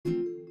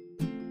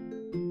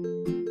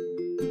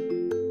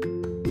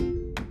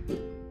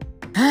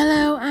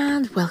Hello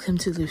and welcome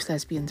to Loose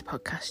Lesbians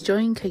podcast.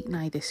 Join Kate and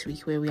I this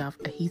week where we have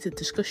a heated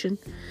discussion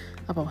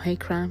about hate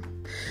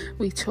crime.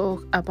 We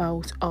talk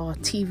about our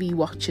TV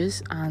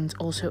watches and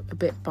also a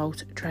bit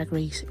about Drag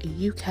Race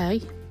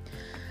UK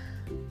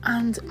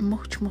and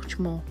much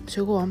more.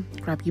 So go on,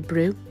 grab your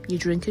brew, your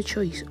drink of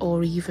choice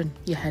or even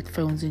your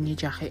headphones and your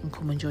jacket and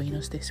come and join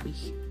us this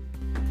week.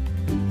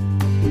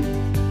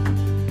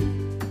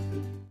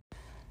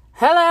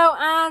 Hello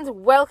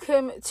and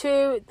welcome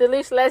to the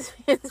Loose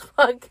Lesbians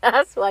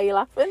podcast. Why are you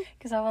laughing?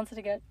 Because I wanted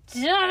to go,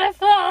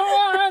 Jennifer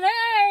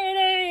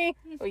 180.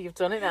 Oh, you've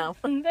done it now.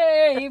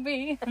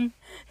 Baby.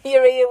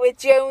 You're here with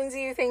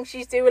Jonesy who thinks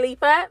she's Dua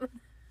Lipa.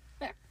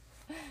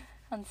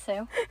 And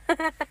Sue.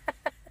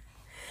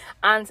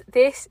 And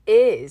this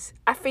is,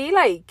 I feel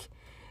like,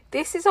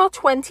 this is our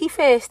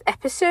 21st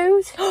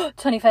episode.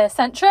 21st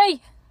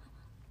century.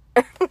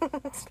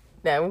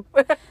 No.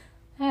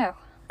 Oh.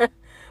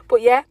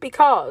 But yeah,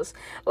 because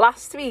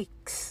last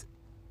week's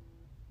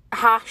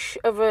hash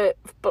of a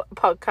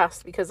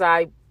podcast, because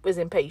I was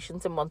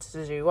impatient and wanted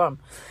to do one,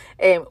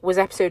 was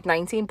episode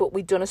 19, but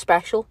we'd done a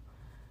special,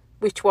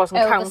 which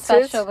wasn't counted. The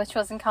special, which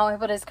wasn't counted,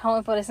 but is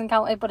counted, but isn't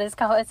counted, but is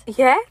counted.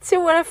 Yeah,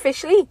 so we're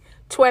officially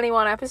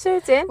 21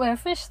 episodes in. We're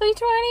officially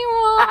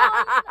 21.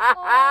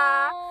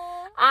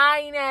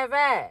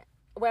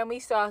 When we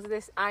started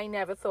this, I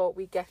never thought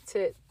we'd get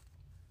to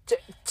 10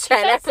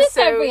 episodes.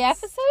 Every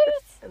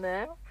episode?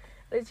 No.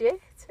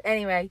 Legit.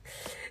 Anyway,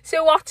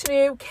 so what's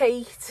new,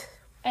 Kate?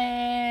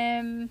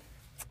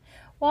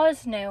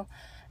 What's new?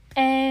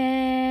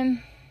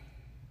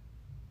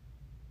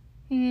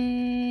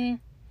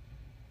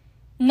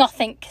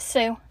 Nothing,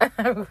 Sue.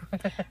 I'm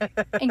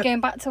going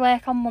back to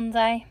work on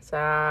Monday.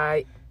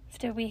 Right.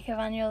 After a week of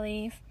annual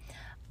leave.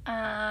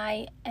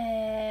 I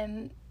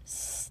am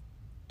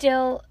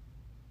still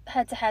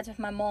head to head with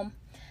my mum.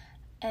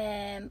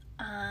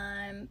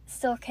 I'm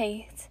still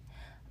Kate.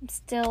 I'm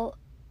still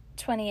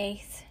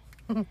 28.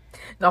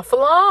 Not for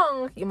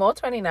long. You're more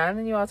 29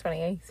 than you are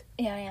 28.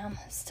 Yeah, I am.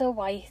 Still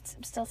white.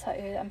 I'm still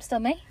tattooed. I'm still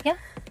me. Yeah,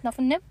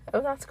 nothing new. Oh,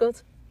 that's good.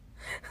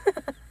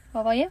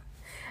 What about you?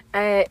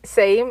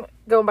 Same.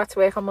 Going back to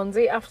work on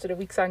Monday after a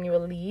week's annual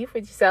leave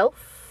with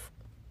yourself.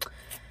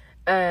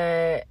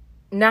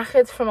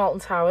 Knackered from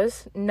Alton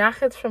Towers.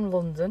 Knackered from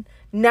London.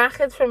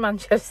 Knackered from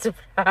Manchester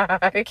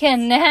Pride.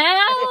 Fucking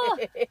hell!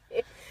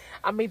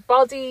 And my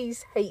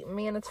body's hating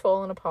me and it's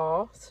falling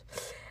apart.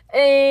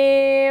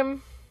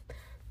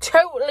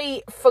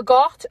 Totally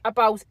forgot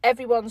about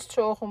Everyone's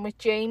Talking with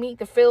Jamie.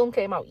 The film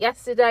came out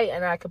yesterday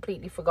and I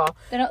completely forgot.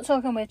 They're not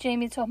talking with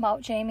Jamie, they're talking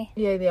about Jamie.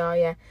 Yeah, they are,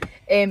 yeah.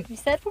 You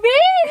said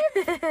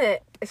me.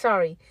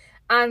 Sorry.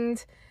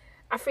 And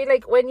I feel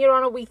like when you're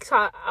on a week's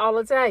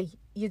holiday,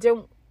 you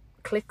don't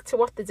click to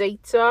what the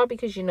dates are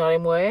because you're not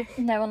in work.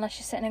 No, unless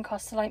you're sitting in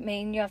Costa like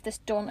me and you have this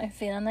daunting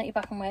feeling that you're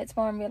back in work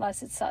tomorrow and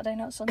realise it's Saturday,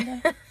 not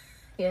Sunday.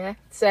 Yeah,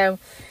 so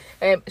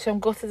I'm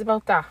gutted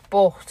about that,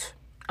 but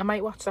I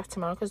might watch that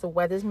tomorrow because the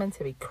weather's meant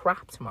to be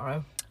crap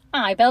tomorrow.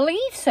 I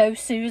believe so,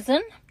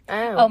 Susan.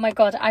 Oh my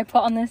god, I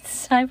put on the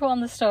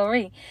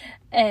story.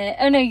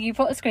 Oh no, you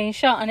put a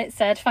screenshot and it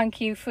said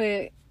thank you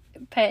for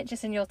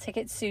purchasing your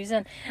ticket,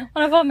 Susan.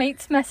 One of our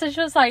mates' message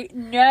was like,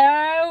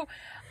 no,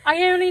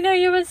 I only know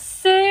you as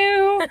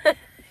Sue.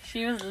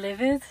 She was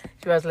livid.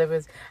 She was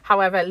livid.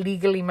 However,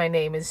 legally my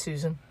name is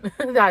Susan.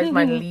 That is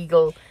my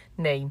legal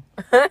name.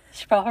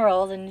 She brought her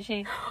old, didn't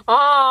she?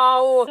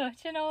 Oh!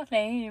 Such an old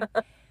name.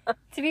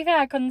 To be fair,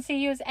 I couldn't see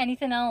you as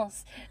anything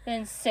else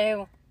than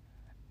Sue.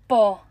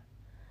 But,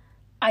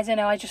 I don't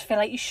know, I just feel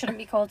like you shouldn't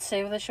be called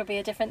Sue. There should be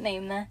a different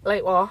name there.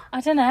 Like what?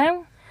 I don't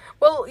know.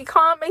 Well, you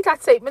can't make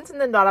that statement and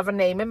then not have a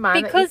name in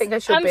mind that you think I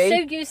should be. Because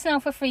I'm so used now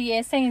for 3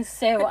 years saying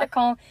Sue. I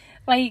can't,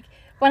 like,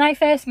 when I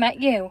first met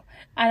you,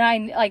 and I,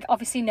 like,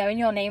 obviously knowing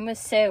your name was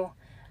Sue,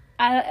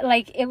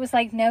 it was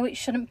like, no, it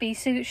shouldn't be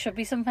Sue, it should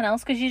be something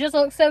else, because you just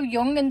look so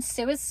young, and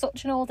Sue is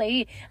such an old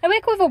age. I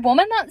work with a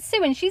woman that's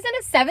Sue, and she's in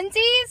her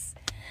 70s.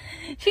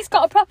 She's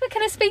got a proper,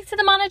 can I speak to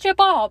the manager,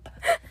 Bob?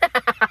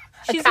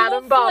 She's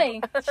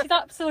lovely. Bob. She's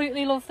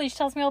absolutely lovely. She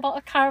tells me all about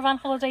her caravan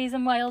holidays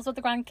in Wales with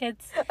the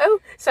grandkids. Oh,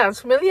 sounds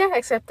familiar,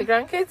 except the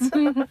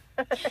grandkids.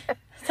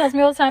 She tells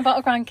me all the time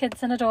about her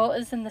grandkids and her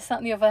daughters and this, that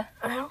and the other.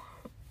 Oh.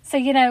 So,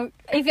 you know,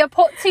 if you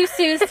put two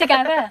Sues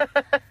together...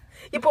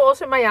 Yeah, but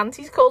also my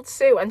auntie's called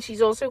Sue and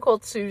she's also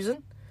called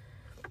Susan.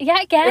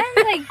 Yeah, again,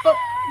 like, but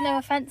no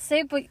offence,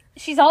 Sue, but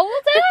she's older.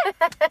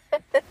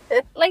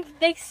 Like,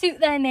 they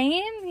suit their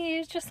name.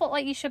 You just look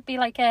like you should be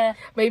like a...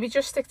 Maybe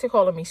just stick to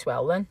calling me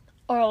Swell then.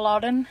 Or a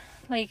Lauren.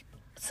 Like,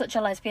 such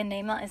a lesbian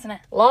name, that, isn't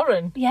it?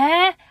 Lauren?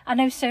 Yeah, I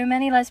know so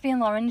many lesbian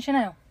Laurens, you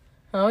know.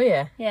 Oh,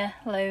 yeah? Yeah,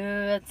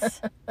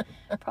 loads.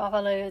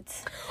 Proper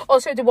loads.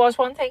 Also, there was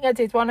one thing I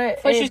did want to...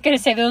 Well, she was going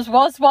to say there was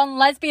one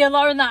lesbian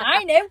Lauren that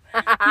I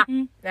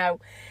knew. No.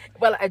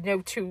 Well, I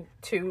know two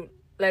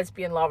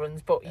lesbian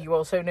Laurens, but you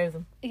also know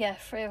them. Yeah,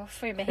 through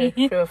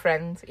me. Through a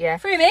friend, yeah.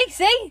 Through me,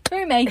 see?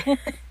 Through me.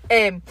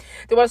 There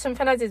was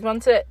something I did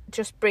want to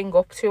just bring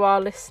up to our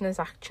listeners,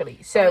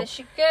 actually. So, there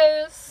she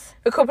goes.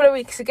 A couple of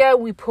weeks ago,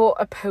 we put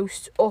a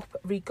post up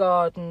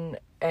regarding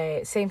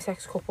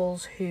same-sex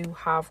couples who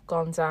have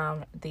gone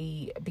down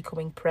the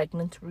becoming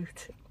pregnant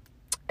route.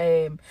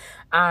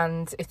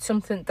 And it's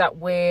something that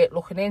we're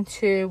looking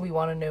into, we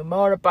want to know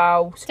more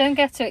about. Don't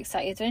get too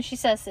excited. When she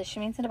says this,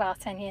 she means in about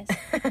 10 years.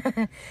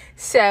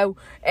 So,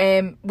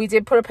 we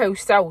did put a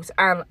post out,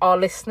 and our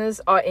listeners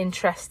are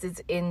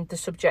interested in the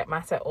subject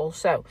matter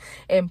also.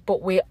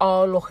 But we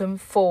are looking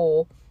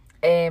for,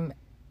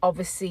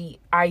 obviously,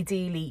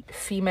 ideally,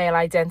 female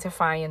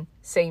identifying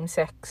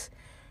same-sex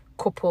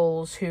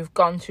couples who've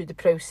gone through the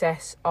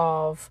process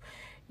of,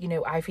 you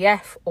know,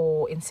 IVF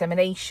or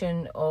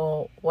insemination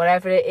or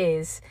whatever it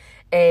is.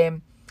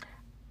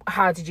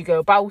 How did you go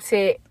about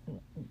it?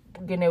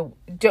 You know,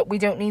 we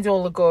don't need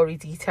all the gory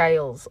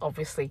details,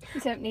 obviously. We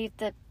don't need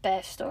the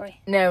birth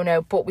story.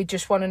 No, but we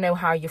just want to know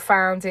how you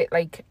found it.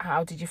 Like,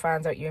 how did you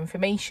find out your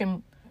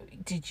information?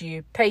 Did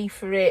you pay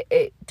for it?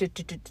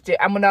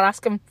 And we're not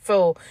asking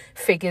for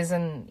figures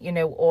and, you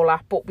know, all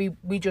that, but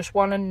we just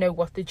want to know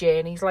what the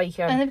journey's like.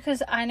 And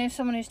because I know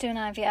someone who's doing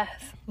IVF,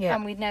 yeah,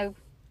 and we know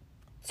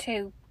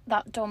two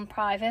that done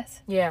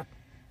private. Yeah.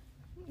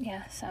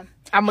 Yeah, so.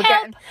 And we're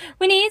help!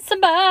 We need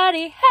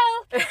somebody,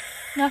 help!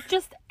 Not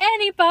just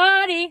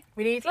anybody.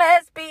 We need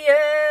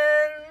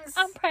lesbians.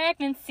 And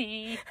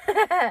pregnancy.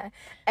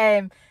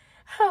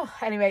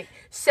 Anyway,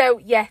 so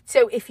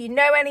if you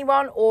know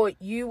anyone, or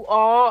you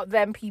are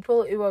them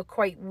people who are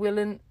quite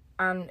willing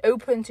and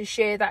open to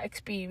share that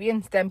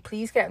experience, then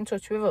please get in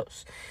touch with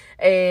us.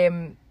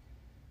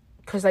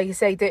 Because like I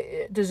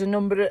say, there's a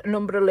number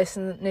of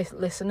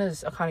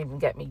listeners, I can't even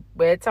get me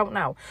words out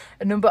now.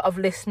 A number of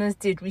listeners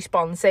did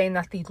respond saying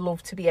that they'd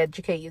love to be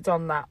educated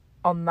on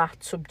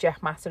that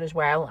subject matter as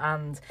well,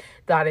 and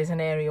that is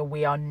an area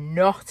we are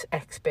not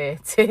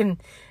experts in.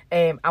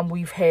 And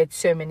we've heard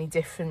so many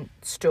different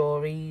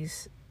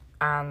stories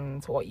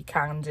and what you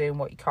can do and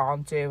what you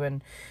can't do,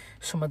 and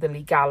some of the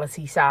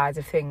legality side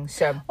of things.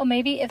 So, or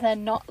maybe if they're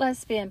not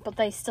lesbian but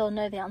they still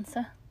know the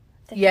answer,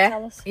 they yeah, can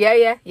tell us.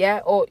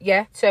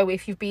 Yeah. So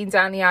if you've been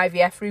down the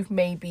IVF route,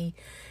 maybe,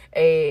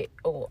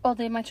 or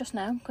they might just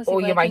know because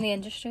you work in the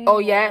industry. Oh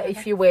yeah,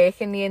 if you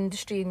work in the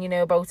industry and you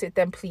know about it,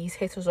 then please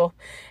hit us up.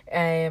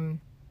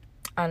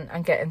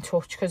 And get in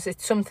touch, because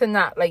it's something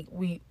that, like,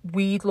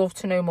 we'd love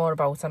to know more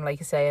about, and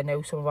like I say, I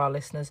know some of our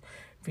listeners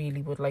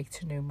really would like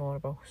to know more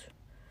about.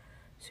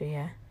 So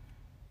yeah,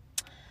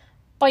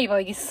 bye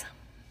boys,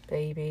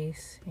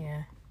 babies,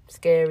 yeah,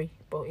 scary,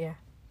 but yeah,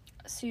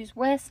 Sue's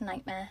worst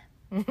nightmare.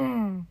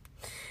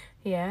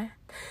 Yeah.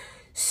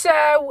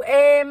 So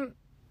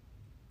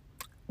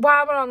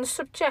while we're on the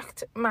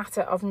subject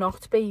matter of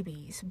not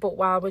babies, but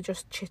while we're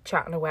just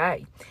chit-chatting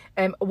away,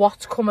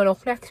 what's coming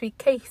up next week,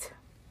 Kate?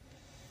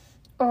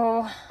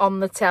 Oh, on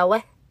the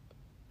telly?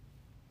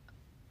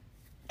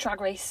 Drag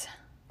Race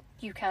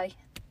UK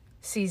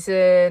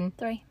season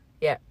 3.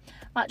 Yeah,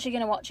 I'm actually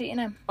gonna watch it, you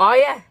know. Oh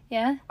yeah?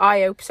 Yeah,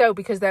 I hope so,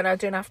 because then I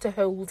don't have to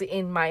hold it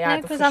in my head.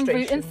 no, because I'm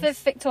rooting for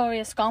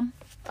Victoria Scum.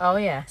 Oh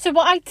yeah. So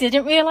what I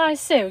didn't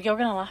realise, Sue, you're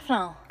gonna laugh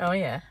now. Oh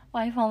yeah.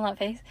 Why are you falling that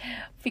face?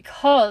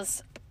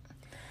 Because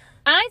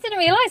I didn't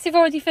realise they've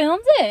already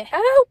filmed it.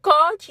 Oh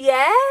God,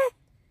 yeah.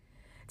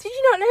 Did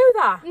you not know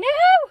that?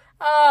 No.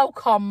 Oh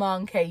come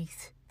on,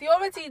 Kate. They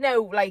already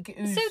know, like,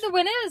 who's... So the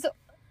winners...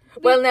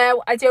 Well,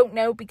 no, I don't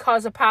know,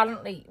 because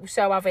apparently,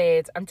 so I've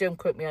heard, and don't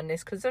quote me on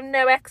this, because I'm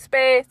no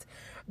expert,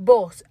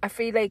 but I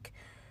feel like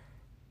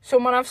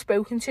someone I've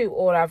spoken to,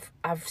 or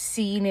I've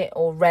seen it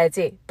or read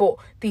it, but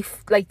the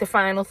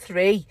final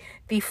 3,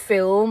 they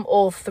film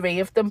all 3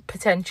 of them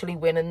potentially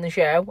winning the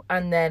show,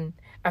 and then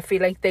I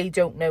feel like they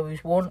don't know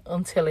who's won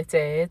until it's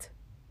aired.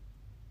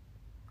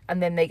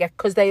 And then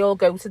because they all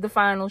go to the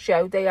final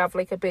show, they have,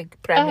 like, a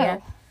big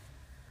premiere.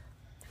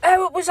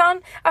 Oh, it was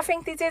on, I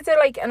think they did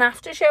an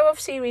after show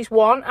of series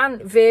 1,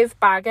 and Viv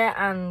Bagger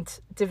and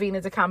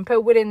Davina De Campo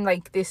were in,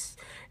 like, this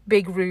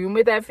big room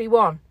with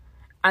everyone,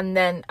 and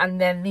then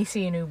they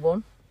seen who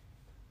won.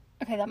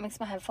 Okay, that makes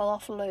my head fall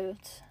off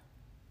loads.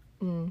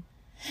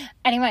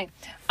 Anyway,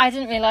 I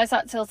didn't realise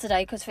that till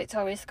today, because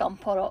Victoria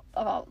Scott put up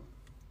about,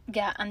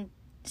 and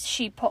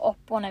she put up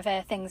one of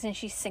her things and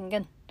she's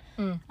singing,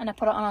 and I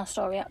put it on our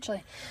story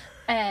actually.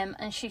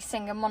 And she's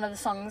singing one of the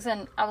songs,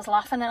 and I was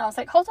laughing, and I was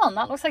like, hold on,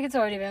 that looks like it's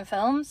already been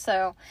filmed.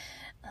 So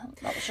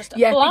that was just a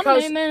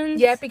moment.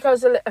 Yeah,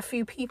 because a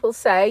few people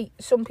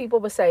some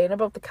people were saying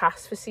about the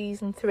cast for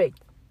season 3,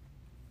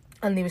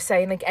 and they were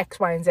saying, like,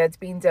 X, Y and Z's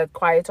being dead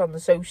quiet on the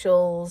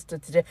socials,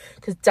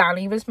 because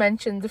Danny was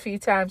mentioned a few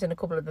times in a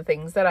couple of the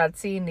things that I'd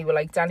seen. They were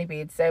like, Danny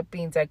Beard's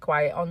being dead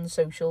quiet on the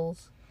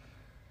socials.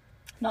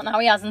 Not now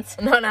he hasn't.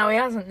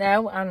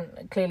 No,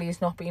 and clearly he's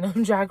not been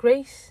on Drag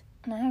Race.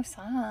 No,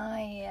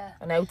 sigh.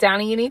 I know,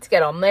 Danny, you need to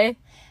get on there.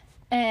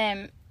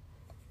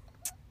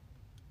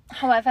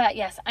 However,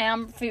 yes, I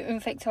am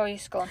voting Victoria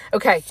Scone.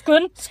 Okay.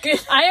 Scone?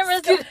 I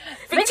am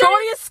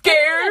Victoria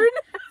Scone!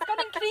 Scone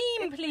and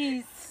cream,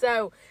 please.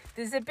 So,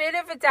 there's a bit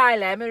of a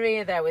dilemma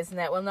here, though, isn't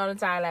it? Well, not a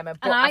dilemma,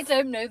 but... And I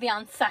don't know the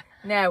answer.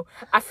 No,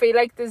 I feel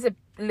like there's a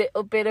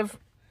little bit of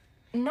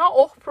not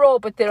uproar,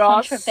 but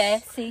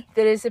controversy.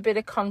 There is a bit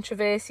of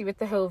controversy with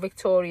the whole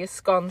Victoria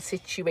Scone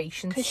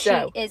situation. Because she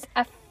is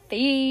a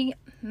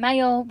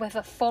female with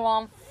a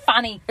full-on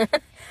fanny.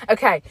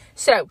 Okay,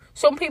 so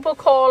some people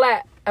call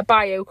it a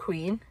bio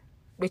queen,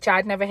 which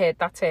I'd never heard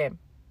that term,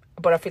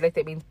 but I feel like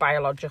that means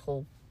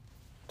biological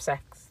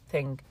sex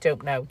thing.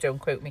 Don't know, don't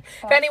quote me.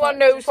 If anyone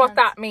knows what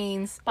that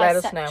means, let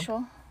us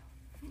know.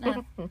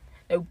 No.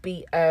 No,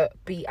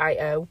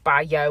 B-I-O,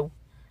 bio,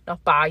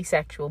 not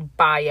bisexual,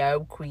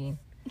 bio queen.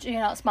 Do you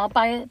not smell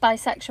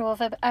bisexual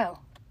with a O?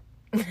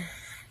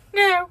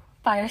 No.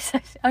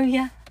 Biosexual. Oh,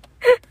 yeah.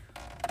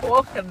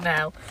 Fucking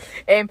hell.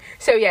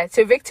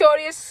 So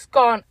Victoria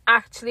Scone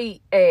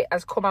actually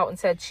has come out and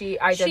said she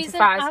identifies... She's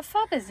an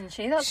ab-fab, isn't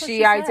she? That's what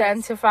she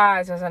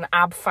identifies as an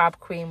ab-fab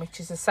queen,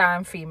 which is a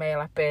sign female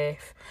at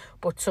birth.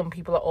 But some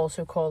people are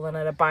also calling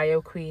her a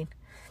bio queen,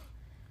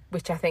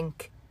 which I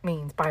think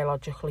means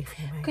biologically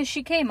female. Because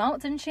she came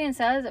out, didn't she, and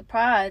said at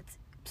Pride,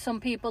 some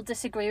people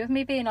disagree with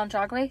me being on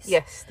Drag Race.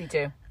 Yes, they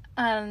do.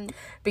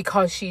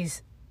 Because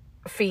she's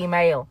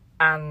female,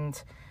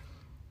 and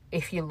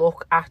if you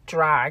look at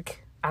drag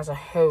as a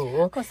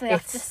whole... Because they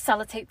have to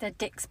sellotape their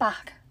dicks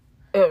back.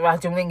 I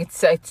don't think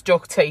it's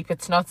duct tape,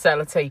 it's not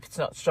sellotape, it's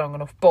not strong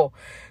enough. But,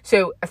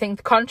 so I think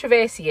the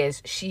controversy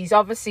is she's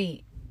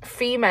obviously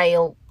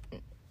female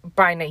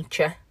by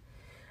nature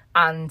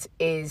and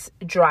is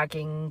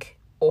dragging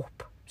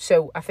up.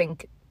 So I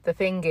think the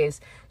thing is,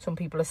 some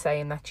people are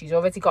saying that she's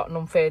already got an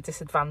unfair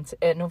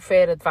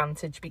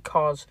advantage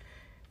because,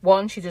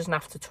 one, she doesn't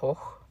have to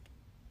talk.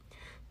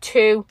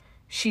 Two,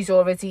 she's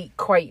already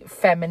quite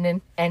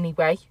feminine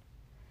anyway.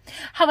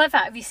 However,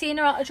 have you seen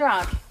her out of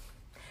drag?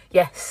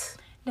 Yes.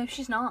 No,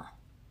 she's not.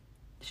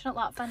 She's not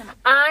that feminine.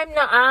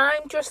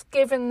 I'm just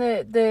giving the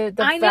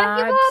I vibes.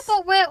 know you are,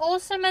 but we're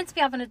also meant to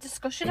be having a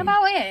discussion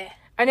about it.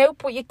 I know,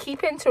 but you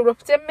keep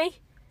interrupting me.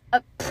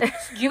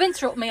 You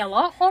interrupt me a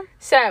lot, hon.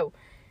 So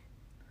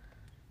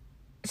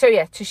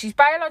she's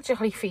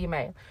biologically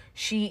female.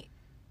 She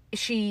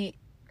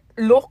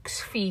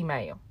looks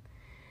female.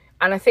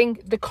 And I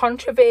think the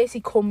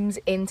controversy comes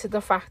into the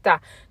fact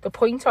that the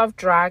point of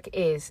drag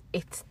is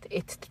it's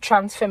the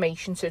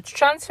transformation. So it's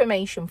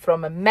transformation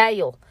from a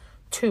male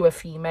to a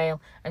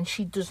female, and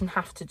she doesn't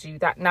have to do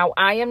that. Now,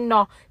 I am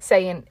not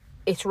saying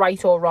it's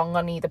right or wrong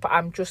on either, but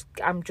I'm just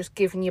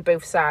giving you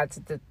both sides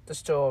of the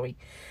story.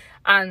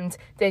 And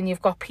then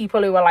you've got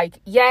people who are like,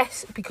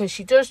 yes, because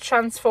she does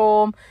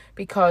transform,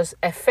 because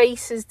her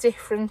face is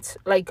different.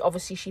 Like,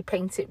 obviously, she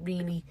paints it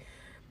really,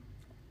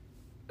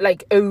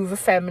 like, over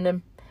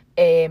feminine.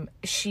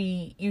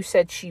 You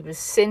said she was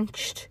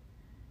cinched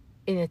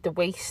in at the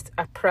waist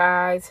at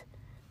Pride.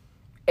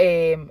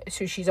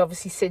 So she's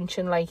obviously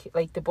cinching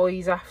like the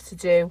boys have to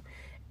do.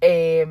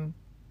 The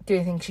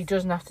only thing she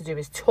doesn't have to do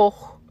is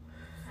tuck.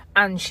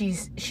 And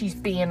she's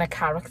being a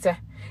character.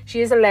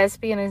 She is a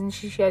lesbian, isn't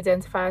she? She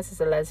identifies as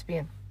a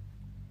lesbian.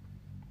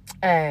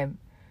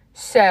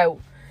 So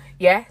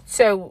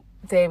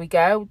there we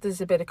go. There's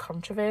a bit of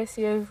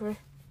controversy over it.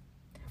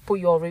 But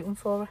you're rooting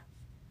for her.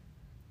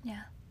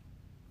 Yeah.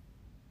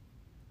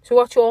 So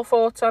what's your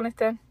thoughts on it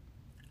then?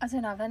 I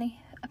don't have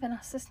any. I've been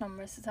asked this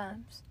numerous of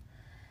times.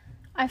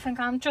 I think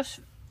I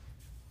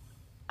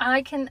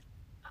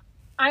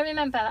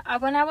remember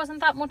when I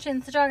wasn't that much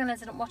into drag and I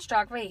didn't watch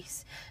Drag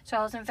Race, so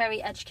I wasn't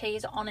very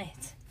educated on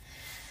it.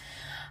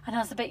 And I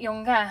was a bit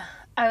younger.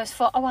 I always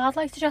thought, I'd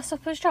like to dress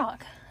up as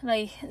drag,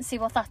 like, and see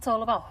what that's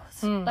all about.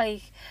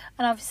 Like,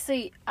 and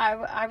obviously,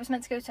 I was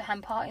meant to go to a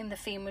hen party and the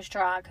theme was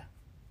drag.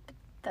 But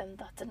then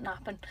that didn't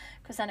happen,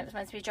 because then it was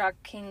meant to be drag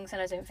kings,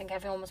 and I don't think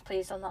everyone was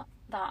pleased on that.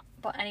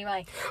 But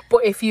anyway.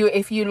 But if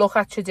you look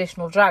at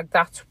traditional drag,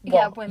 that's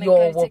what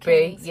your would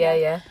be.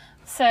 Yeah.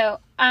 So,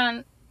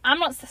 I'm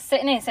not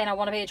sitting here saying I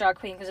want to be a drag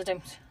queen, because I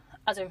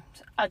don't.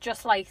 I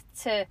just like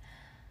to,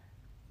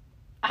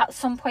 at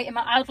some point in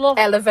I'd love...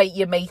 elevate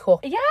your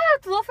makeup. Yeah,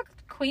 I'd love a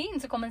queen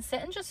to come and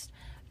sit and just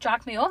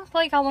drag me up.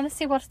 Like, I want to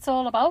see what it's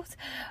all about.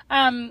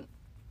 I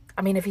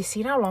mean, have you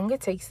seen how long it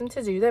takes them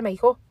to do their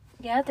makeup?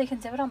 Yeah, they can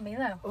do it on me,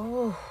 though.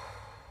 Oh.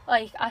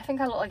 Like, I think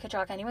I look like a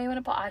drag anyway when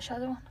I put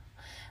eyeshadow on.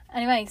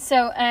 Anyway,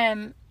 so,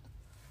 and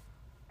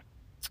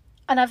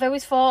I've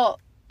always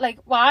thought, like,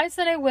 why is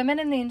there no women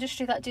in the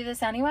industry that do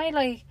this anyway?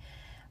 Like,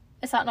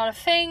 is that not a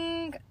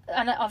thing?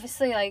 And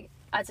obviously, like,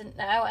 I didn't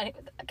know. And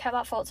I kept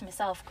that thought to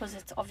myself, because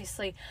it's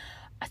obviously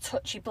a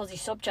touchy, bloody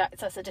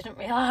subject, as I didn't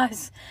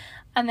realise.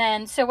 And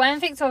then, so when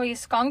Victoria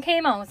Scone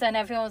came out and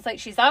everyone was like,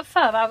 she's ab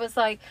fab, I was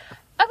like,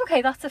 oh,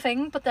 okay, that's a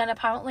thing. But then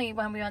apparently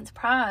when we went to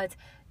Pride,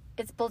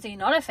 it's bloody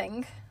not a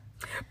thing.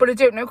 But I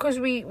don't know, because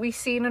we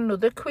seen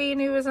another queen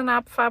who was an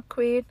ab fab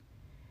queen.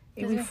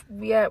 We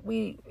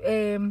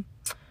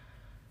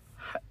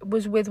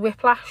was with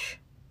Whiplash.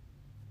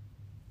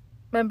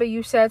 Remember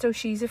you said,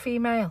 she's a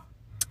female?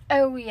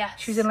 Oh, yes.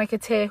 She was in like a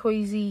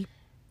turquoisey...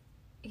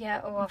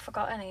 Yeah, I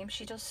forgot her name.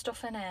 She does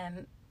stuff in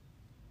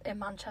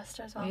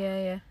Manchester as well.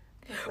 Yeah.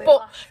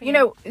 But, I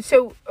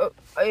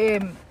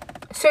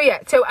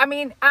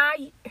mean,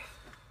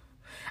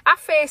 At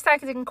first, I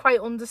didn't quite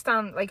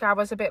understand. Like, I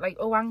was a bit like,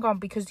 oh, hang on,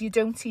 because you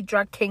don't see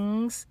drag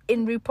kings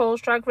in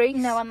RuPaul's Drag Race.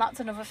 No, and that's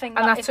another thing.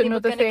 And that that's if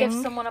another they were going to give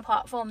thing. someone a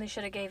platform, they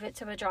should have gave it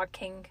to a drag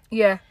king.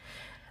 Yeah.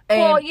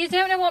 But you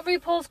don't know what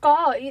RuPaul's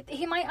got.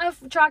 He might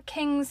have drag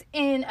kings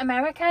in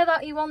America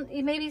that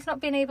maybe he's not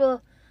been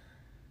able...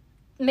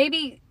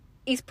 Maybe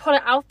he's put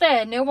it out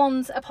there. No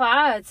one's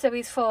applied, so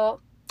he's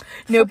thought...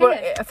 No,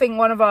 but I think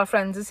one of our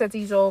friends has said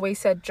he's always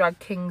said drag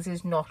kings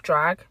is not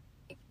drag.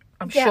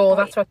 I'm sure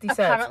that's what he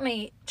said.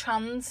 Apparently,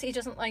 he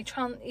doesn't like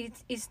trans.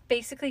 He's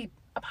basically,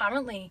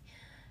 apparently,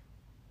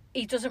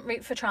 he doesn't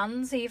root for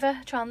trans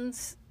either.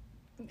 Trans,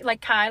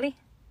 like Kylie.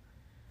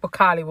 But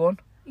Kylie won.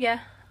 Yeah,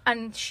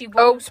 and she won.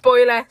 Oh,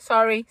 spoiler.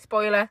 Sorry,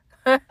 spoiler.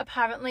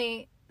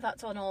 Apparently,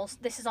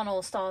 this is on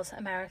All Stars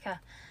America.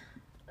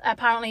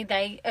 Apparently,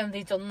 they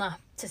only done that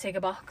to take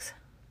a box.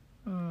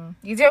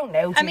 You don't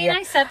know, do you?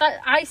 I said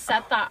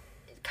that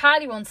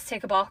Kylie wants to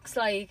take a box,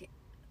 like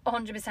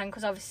 100%,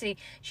 because obviously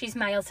she's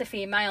male to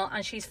female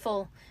and she's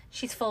full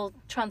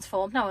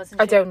transformed now, isn't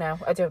she? I don't know.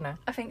 I don't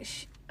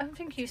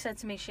think you said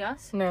to me she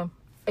has. No,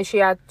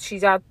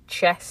 she's had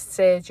chest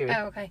surgery.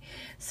 Oh, okay.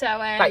 So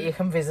that you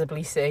can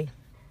visibly see.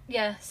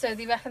 Yeah, so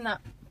they reckon that,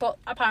 but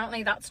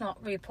apparently that's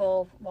not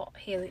RuPaul what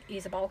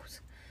he's about.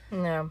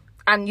 No.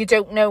 And you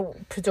don't know,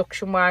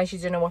 production-wise, you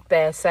don't know what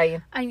they're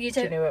saying. And you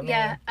don't, do you know what I mean?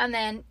 Yeah, and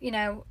then,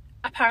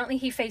 apparently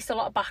he faced a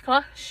lot of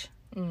backlash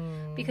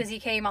because he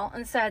came out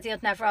and said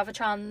he'd never have a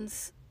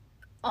trans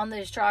on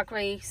this Drag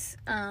Race.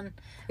 And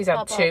he's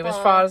had two, as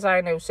far as I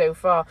know, so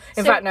far.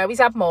 In fact, no, he's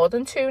had more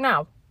than two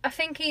now. I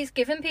think he's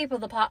given people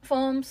the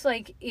platforms.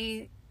 Like,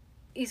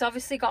 he's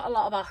obviously got a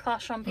lot of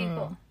backlash from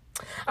people.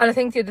 And I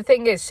think the other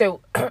thing is,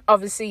 so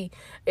obviously,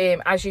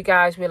 as you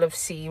guys will have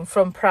seen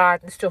from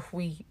Pride and stuff,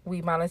 we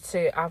managed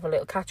to have a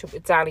little catch up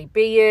with Danny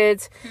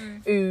Beard,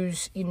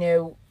 who's,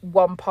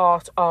 one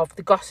part of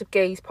the Gossip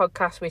Gaze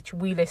podcast, which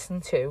we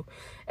listen to.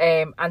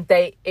 And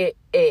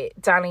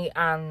Danny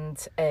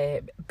and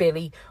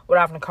Billy were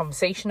having a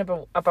conversation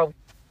about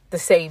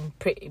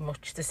pretty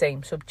much the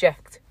same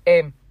subject.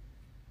 And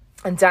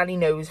Danny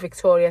knows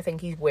Victoria. I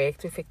think he's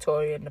worked with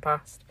Victoria in the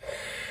past.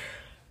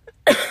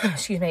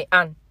 Excuse me.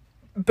 And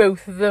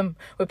both of them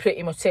were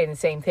pretty much saying the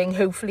same thing.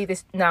 Hopefully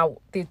there's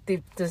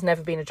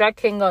never been a drag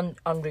king on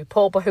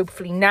RuPaul, but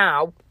hopefully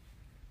now,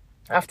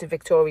 after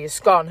Victoria's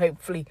gone,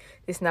 hopefully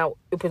this now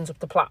opens up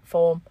the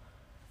platform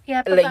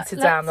later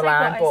down the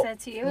line. What I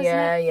said to you, isn't it?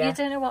 Yeah. You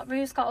don't know what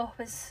Ru's got up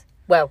his...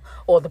 Well,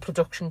 or the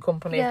production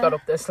company have got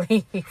up their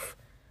sleeve.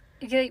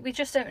 We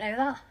just don't know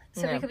that.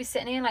 So we could be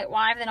sitting here like,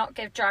 why have they not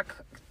give drag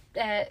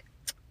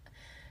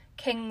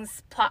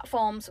kings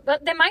platforms?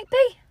 But there might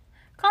be.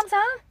 Calm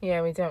down.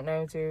 Yeah, we don't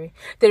know, do we?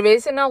 There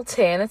is an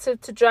alternative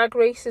to Drag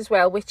Race as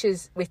well, which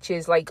is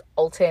like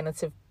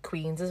alternative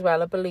queens as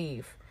well, I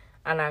believe.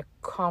 And I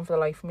can't for the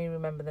life of me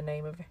remember the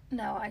name of it.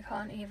 No, I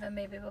can't either.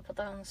 Maybe we'll put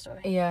that on the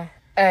story. Yeah.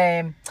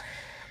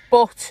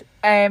 But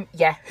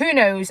who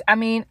knows? I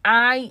mean,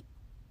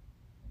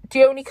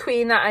 the only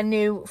queen that I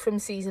knew from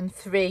season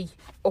 3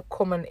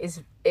 upcoming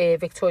is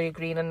Victoria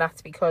Green, and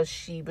that's because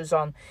she was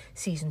on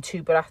season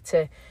 2 but had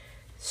to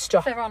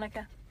stop.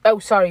 Veronica. Oh,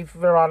 sorry,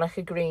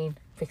 Veronica Green.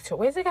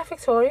 Where did I get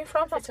Victoria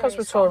from? That's because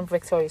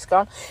Victoria's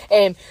gone.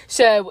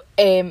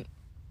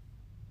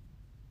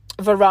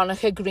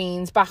 Veronica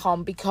Green's back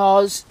on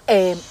because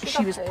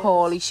she was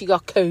poorly. She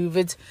got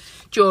COVID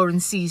during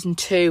season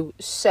 2.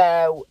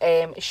 So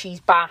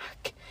she's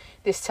back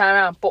this time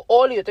around. But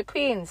all the other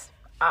queens,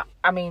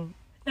 I mean...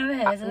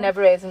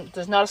 Never is.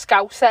 There's not a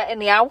Scouser in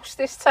the house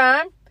this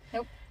time.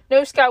 Nope.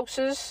 No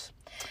Scousers.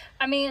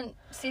 I mean,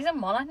 season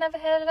 1, I'd never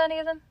heard of any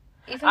of them.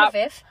 Even the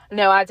Viv.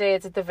 No, I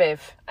did at the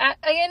Viv. I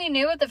only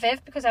knew of the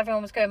Viv because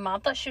everyone was going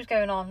mad that she was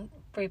going on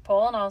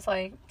RuPaul, and I was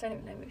like, I don't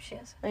even know who she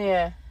is.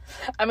 Yeah.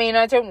 I mean,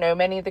 I don't know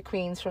many of the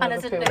queens from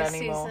Liverpool anymore. And I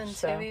didn't know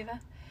season 2 either.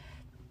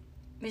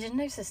 We didn't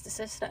know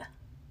Sister.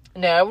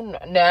 No,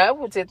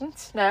 I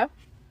didn't. No,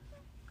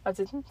 I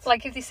didn't.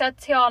 Like, if they said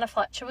Tiana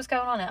Fletcher was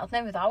going on it, I'd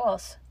know who that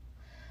was.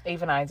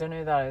 Even I don't know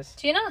who that is.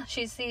 Do you know?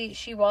 She used to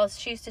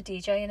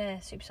DJ in a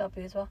Superstar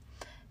Boo as well.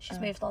 She's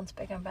moved on to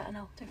bigger and better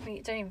now. Don't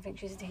even think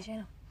she's a DJ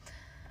now.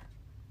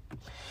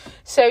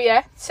 So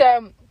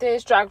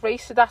there's Drag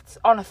Race. So that's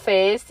on a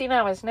Thursday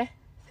now, isn't it?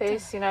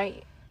 Thursday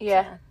night.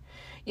 Yeah,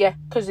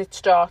 because it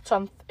starts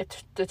on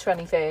the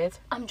 23rd.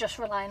 I'm just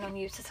relying on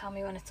you to tell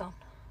me when it's on.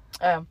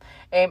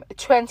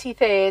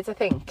 23rd, I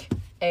think.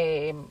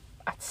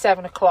 At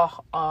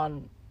 7:00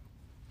 on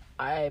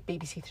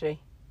BBC 3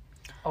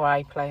 or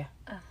iPlayer.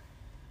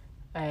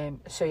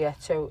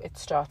 So it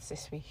starts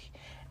this week.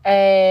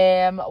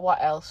 What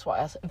else?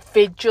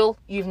 Vigil.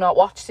 You've not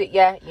watched it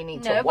yet. You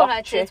need to watch it. No, but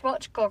I did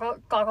watch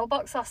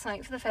Gogglebox last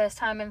night for the first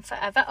time in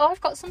forever. Oh, I've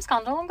got some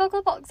scandal on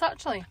Gogglebox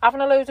actually.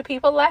 Haven't a load of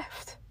people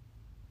left?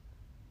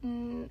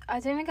 I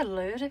don't think a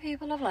load of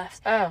people have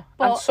left. Oh,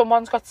 but... and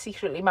someone's got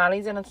secretly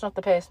married, and it's not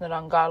the person they're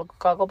on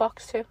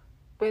Gogglebox to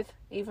with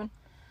even.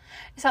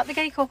 Is that the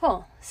gay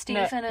couple,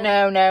 Stephen?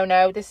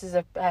 No. This is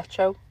a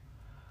hetero.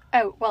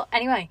 Oh well.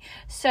 Anyway,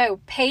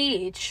 so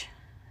Paige.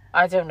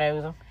 I don't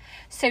know them.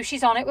 So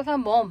she's on it with her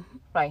mum.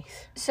 Right.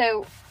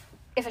 So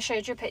if I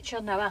showed you a picture,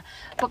 you'll know her.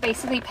 But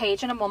basically,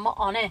 Paige and her mum are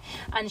on it,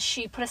 and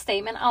she put a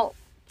statement out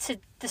to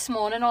this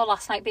morning or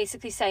last night,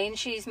 basically saying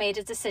she's made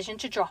a decision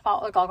to drop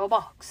out of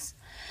Gogglebox.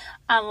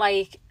 And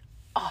like,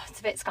 oh, it's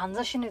a bit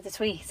scandalous, you know, the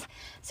tweet.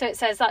 So it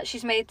says that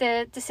she's made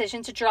the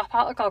decision to drop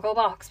out of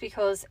Gogglebox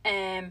because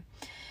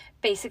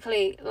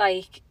basically,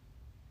 like,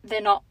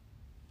 they're not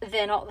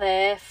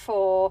there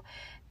for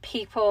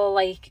people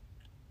like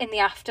in the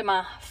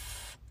aftermath.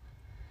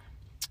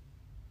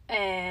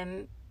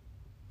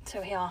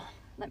 So here,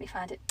 let me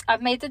find it.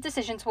 I've made the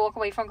decision to walk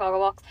away from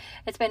Gogglebox.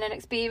 It's been an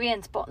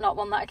experience, but not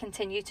one that I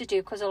continue to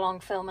do because of long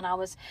filming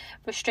hours,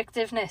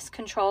 restrictiveness,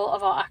 control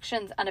of our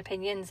actions and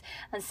opinions,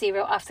 and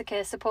zero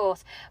aftercare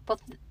support. But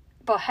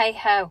hey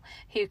ho,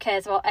 who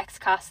cares about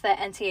X-Cast? They're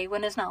NTA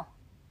winners now.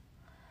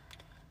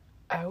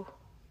 Oh.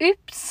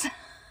 Oops.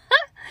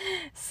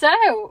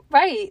 So,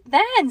 right,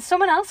 then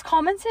someone else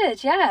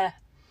commented, yeah.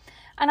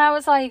 And I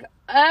was like,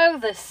 oh,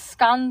 the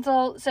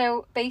scandal.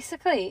 So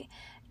basically,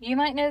 you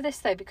might know this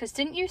though, because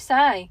didn't you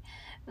say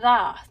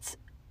that?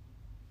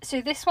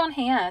 So this one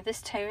here,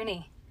 this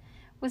Tony,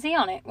 was he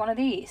on it? One of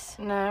these?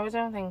 No, I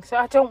don't think so.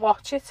 I don't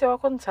watch it, so I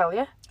couldn't tell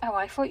you. Oh,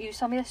 I thought you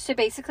saw me this. So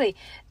basically,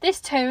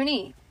 this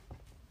Tony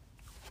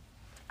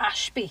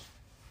Ashby.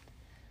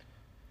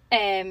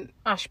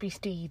 Ashby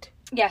Steed.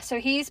 Yeah, so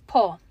he's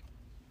poor.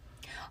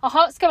 Our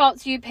hearts go out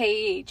to you,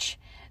 Paige.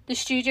 The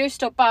studio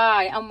stood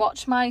by and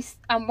watched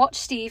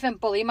Stephen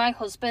bully my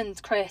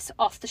husband, Chris,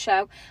 off the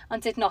show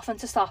and did nothing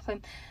to stop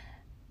him.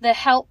 They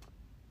helped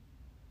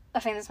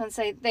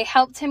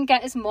him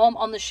get his mum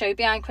on the show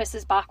behind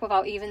Chris's back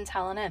without even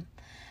telling him.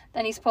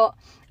 Then he's put,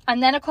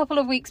 and then a couple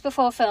of weeks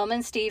before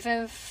filming,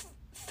 Stephen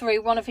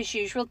threw one of his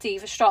usual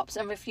diva strops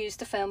and refused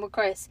to film with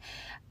Chris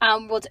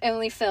and would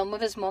only film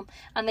with his mum,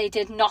 and they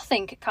did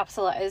nothing,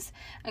 capital letters,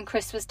 and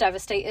Chris was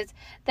devastated.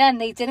 Then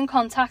they didn't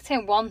contact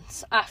him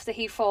once after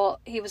he thought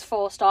he was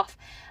forced off,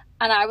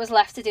 and I was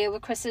left to deal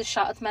with Chris's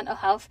shattered mental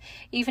health.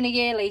 Even a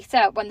year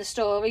later, when the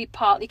story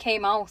partly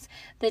came out,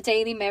 the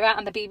Daily Mirror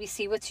and the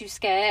BBC were too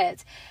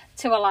scared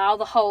to allow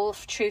the whole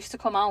truth to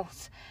come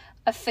out.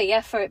 A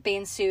fear for it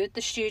being sued,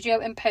 the studio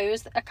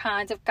imposed a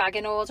kind of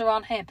gagging order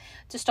on him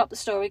to stop the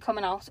story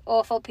coming out.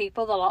 Awful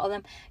people, the lot of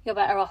them. You're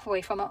better off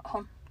away from it,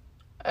 hon.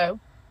 Oh.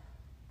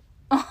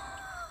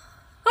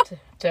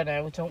 Don't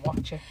know, don't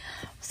watch it.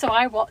 So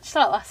I watched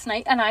that last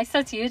night, and I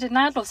said to you, didn't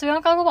I? I'd love to be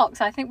on Gogglebox.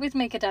 I think we'd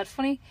make it dead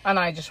funny. And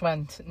I just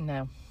went,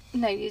 no.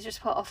 No, you just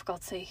put, oh, for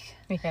God's sake.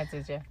 Yeah,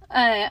 did you?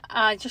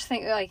 I just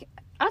think, like,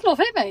 I'd love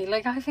it, mate.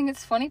 Like, I think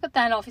it's funny, but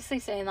then obviously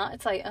saying that,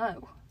 it's like,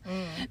 oh.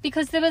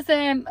 Because there was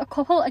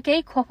a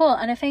gay couple,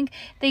 and I think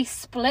they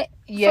split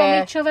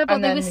from each other,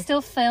 but they were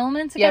still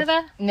filming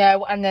together.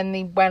 No, and then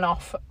they went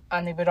off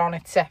and they were on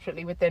it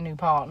separately with their new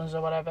partners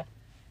or whatever.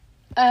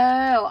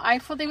 Oh, I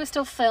thought they were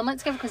still filming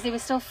together because they were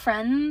still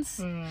friends,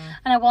 and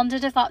I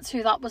wondered if that's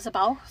who that was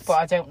about. But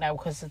I don't know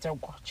because I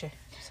don't watch it.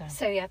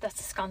 So yeah, that's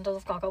a scandal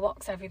of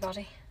Gogglebox,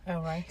 everybody.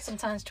 Oh right.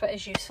 Sometimes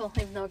Twitter's useful,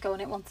 even though I go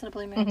on it once in a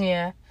blue moon.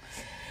 Yeah.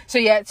 So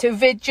yeah, so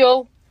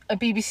Vigil. A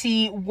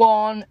BBC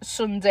One,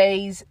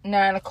 Sundays,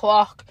 9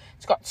 o'clock.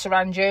 It's got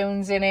Saran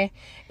Jones in it.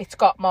 It's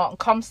got Martin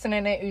Compston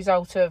in it, who's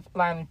out of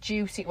line of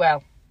duty.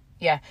 Well,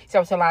 yeah, he's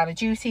out of line of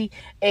duty.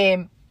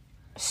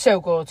 So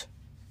good.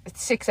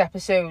 It's 6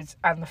 episodes,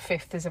 and the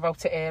 5th is about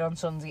to air on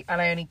Sunday. And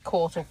I only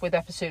caught up with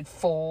episode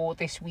 4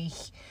 this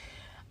week.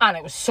 And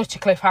it was such a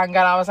cliffhanger.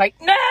 I was like,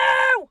 no!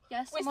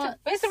 Yes, where's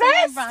the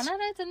rest? Ran at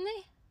it, didn't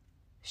they?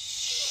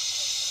 Shh.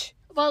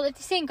 Well, if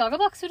you've seen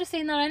Gogglebox, would have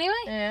seen that anyway.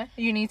 Yeah,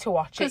 you need to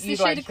watch it. Because they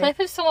showed a clip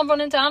of someone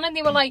running down and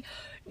they were like,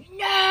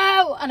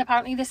 no! And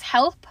apparently this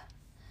help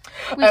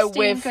with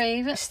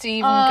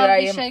Stephen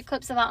Graham. They showed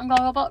clips of that on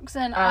Gogglebox,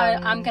 and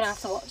I'm going to have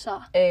to watch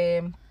that.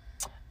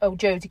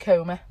 Jodie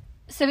Comer.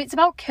 So it's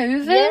about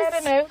COVID. Yeah, I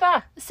know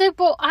that. So,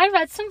 but I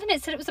read something,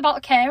 it said it was about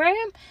a care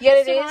home. Yeah,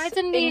 it so is. I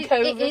didn't in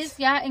COVID. It is,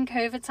 yeah, in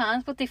COVID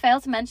times, but they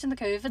failed to mention the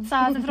COVID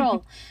side of it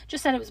all.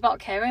 Just said it was about a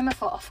care home. I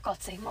thought, oh, for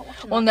God's sake, I'm not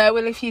watching that. Well, no,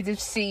 if you'd have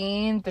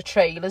seen the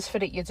trailers for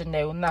it, you'd have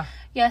known that.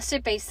 Yeah, so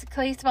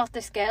basically it's about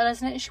this girl,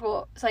 isn't it?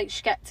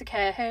 She gets a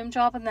care home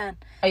job, and then...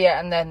 Oh, yeah,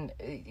 and then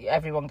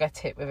everyone gets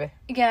hit with it.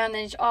 Yeah, and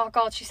then, oh,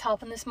 God, she's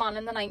helping this man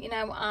in the night, you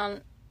know,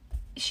 and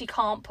she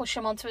can't push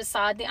him onto his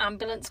side. The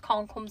ambulance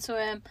can't come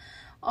to him.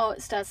 Oh,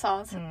 it's dead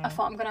sad. I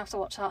thought I'm going to have to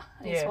watch that.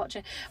 I need to watch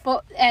it.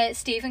 But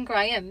Stephen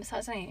Graham, is that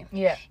his name?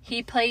 Yeah.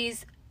 He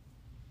plays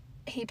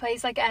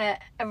like a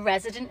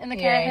resident in the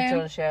care home. Yeah, he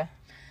does, yeah.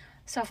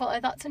 So I thought,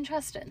 like, that's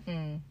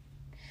interesting.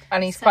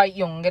 And he's quite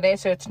young in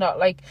it, so it's not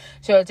like...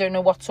 So I don't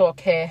know what sort of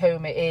care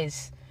home it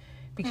is,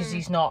 because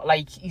he's not,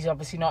 like... He's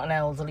obviously not an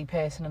elderly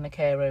person in a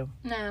care home.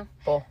 No.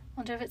 But...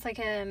 I wonder if it's like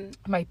It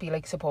might be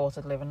like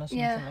supported living or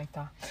something like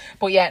that.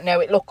 But yeah, no,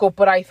 it looked good,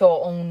 but I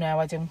thought, oh no,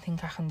 I don't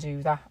think I can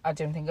do that. I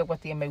don't think I've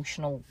got the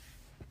emotional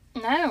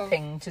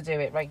thing to do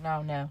it right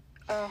now, no.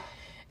 Oh.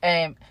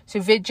 So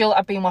Vigil,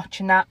 I've been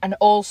watching that, and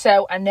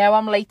also I know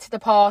I'm late to the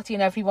party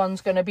and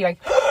everyone's going to be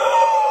like,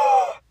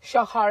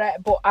 shock horror,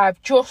 but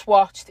I've just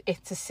watched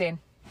It's a Sin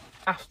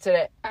after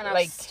it. And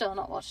I've still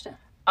not watched it.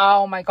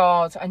 Oh my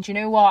God. And do you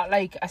know what?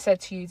 Like I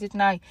said to you,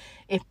 didn't I?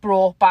 It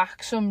brought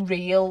back some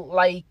real,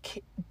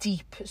 like,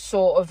 deep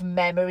sort of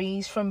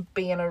memories from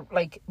being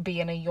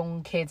a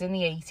young kid in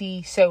the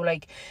 80s. So,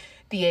 like,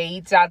 the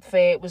AIDS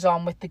advert was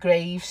on with the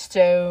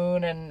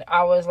gravestone, and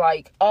I was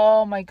like,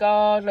 oh my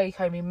God, like,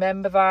 I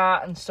remember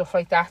that and stuff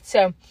like that.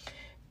 So,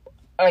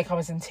 like, I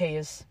was in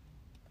tears.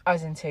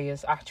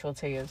 Actual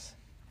tears.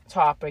 It's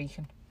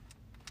heartbreaking.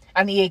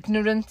 And the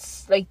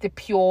ignorance, like the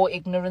pure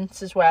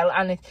ignorance as well.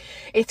 And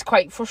it's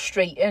quite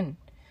frustrating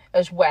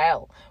as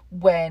well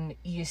when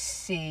you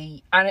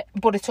see,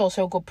 but it's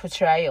also a good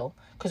portrayal,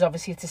 because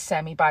obviously it's a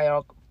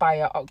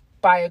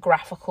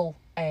semi-biographical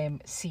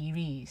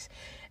series.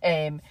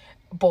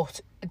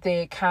 But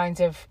the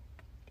kind of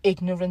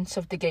ignorance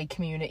of the gay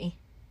community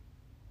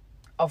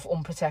of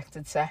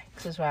unprotected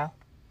sex as well.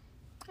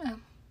 Oh.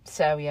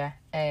 So yeah,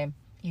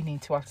 you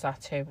need to watch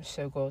that too. It's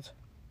so good.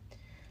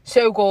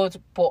 So good,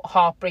 but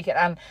heartbreaking.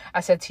 And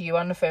I said to you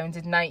on the phone,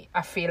 didn't I?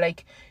 I feel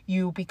like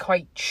you'll be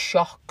quite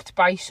shocked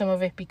by some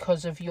of it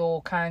because of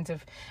your kind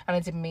of, and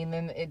I didn't mean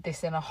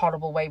this in a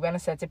horrible way when I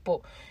said it,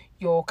 but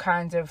your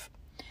kind of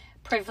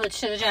privileged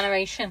to the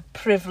generation.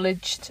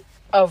 Privileged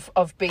of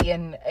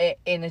being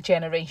in a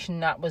generation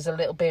that was a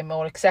little bit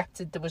more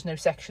accepted. There was no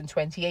Section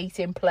 28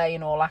 in play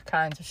and all that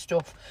kind of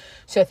stuff.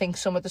 So I think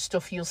some of the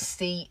stuff you'll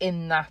see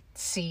in that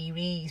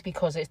series,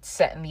 because it's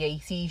set in the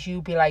 80s,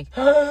 you'll be like,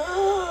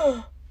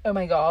 oh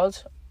my God.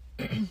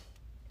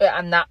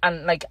 and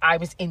like I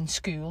was in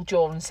school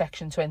during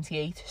Section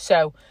 28,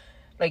 so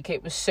like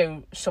it was,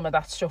 so some of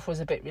that stuff was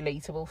a bit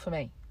relatable for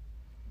me.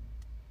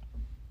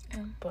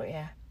 But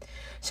yeah,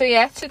 so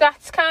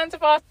that's kind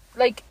of our,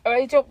 like,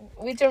 I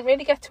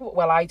don't get to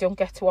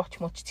watch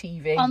much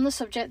TV. On the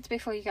subject,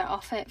 before you get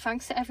off it,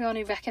 thanks to everyone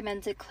who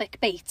recommended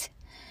Clickbait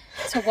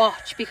to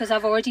watch, because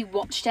I've already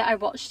watched it. I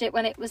watched it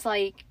when it was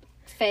like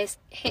first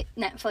hit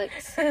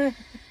Netflix.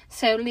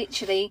 So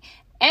literally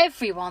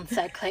everyone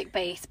said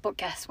Clickbait, but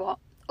guess what?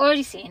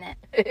 Already seen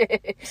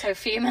it. So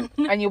fuming.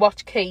 And you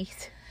watch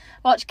Kate?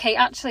 Watch Kate,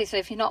 actually. So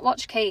if you've not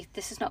watched Kate,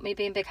 this is not me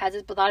being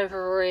big-headed, but that is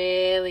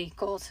really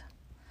good.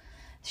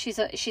 She's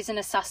an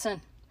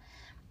assassin,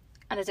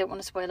 and I don't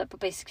want to spoil it, but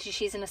basically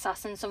she's an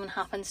assassin. Something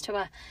happens to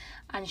her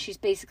and she's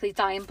basically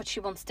dying, but she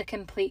wants to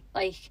complete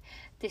like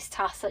this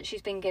task that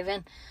she's been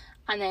given,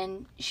 and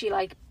then she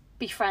like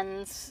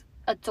befriends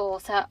a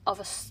daughter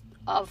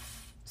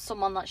of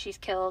someone that she's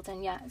killed,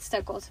 and yeah, it's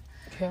so good.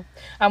 Okay.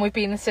 And we've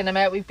been in the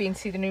cinema, we've been to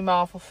see the new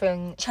Marvel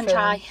film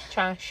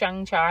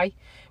Shang-Chi,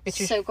 which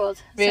is so good,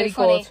 really so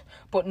funny. good,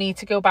 but need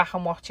to go back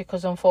and watch it,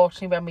 because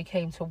unfortunately when we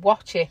came to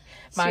watch it,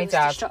 my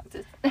dad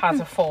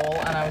had a fall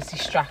and I was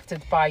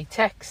distracted by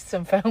texts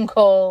and phone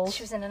calls.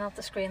 She was in and out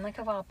the screen like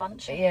a wild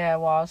banshee. Yeah, it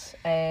was.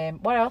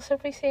 What else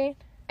have we seen?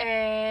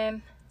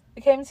 We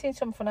came and seen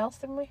something else,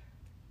 didn't we?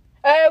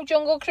 Oh,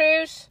 Jungle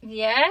Cruise.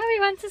 Yeah, we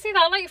went to see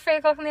that like 3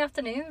 o'clock in the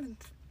afternoon.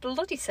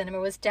 Bloody cinema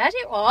was dead.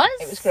 It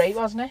was great,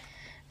 wasn't it?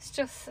 It's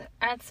just,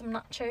 I had some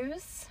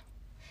nachos.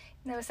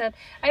 I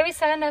always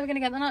said I'm never going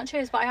to get the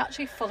nachos, but I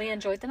actually fully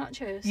enjoyed the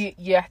nachos.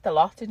 You ate a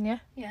lot, didn't you?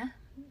 Yeah,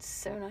 it's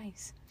so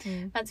nice.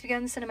 Meant to be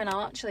going to the cinema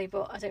now, actually,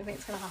 but I don't think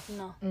it's going to happen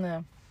now.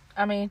 No,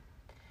 I mean,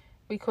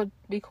 we could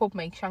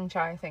make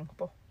Shang-Chi, I think,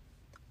 but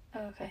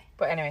okay.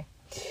 But anyway,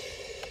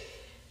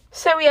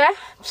 so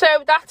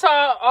that's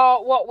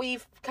our what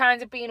we've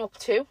kind of been up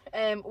to.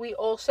 We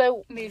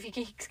also movie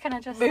geeks. Can I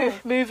just say?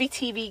 Movie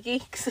TV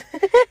geeks.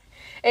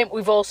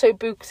 We've also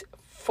booked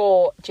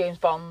for James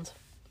Bond.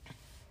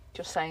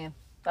 Just saying,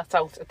 that's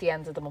out at the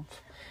end of the month.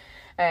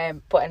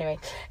 But anyway,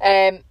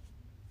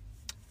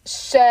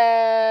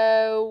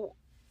 so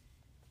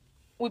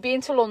we've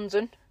been to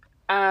London,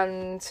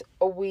 and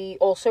we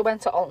also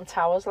went to Alton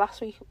Towers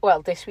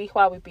this week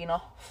while we've been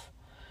off.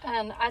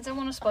 And I don't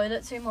want to spoil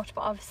it too much,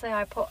 but obviously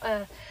I put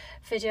a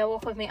video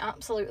up of me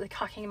absolutely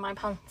cocking in my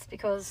pants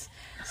because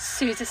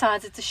Sue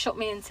decided to shut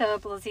me into a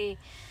bloody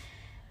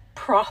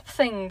prop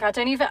thing. I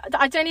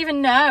don't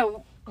even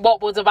know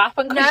what would have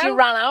happened because you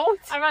ran out.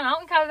 I ran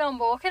out and carried on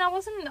walking. I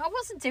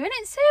wasn't doing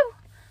it, Sue.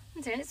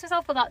 I'm doing it to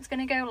myself, but that's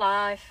going to go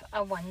live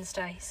on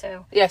Wednesday.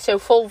 So yeah, so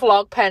full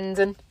vlog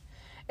pending.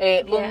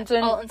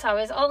 London. Alton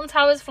Towers. Alton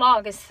Towers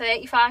vlog is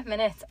 35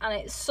 minutes, and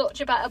it's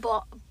such a better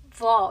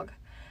vlog.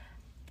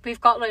 We've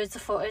got loads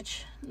of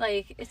footage.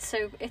 Like, it's.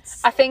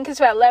 I think as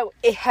well, though,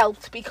 it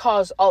helped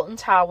because Alton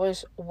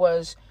Towers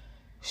was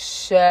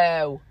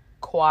so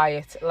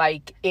quiet.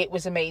 Like, it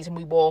was amazing.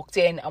 We walked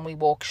in and we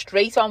walked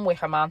straight on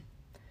Wicker Man.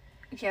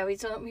 Yeah, we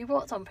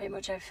walked on pretty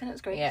much everything. It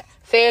was great. Yeah,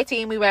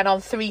 13 we went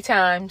on 3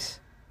 times.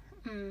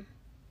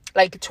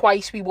 Like,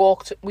 twice we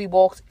walked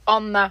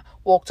on that,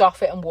 walked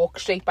off it, and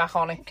walked straight back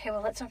on it. Okay,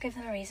 well, let's not give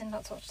them a reason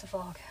not to watch the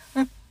vlog.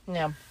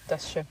 Yeah,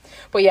 that's true.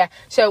 But yeah,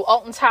 so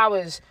Alton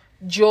Towers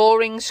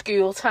during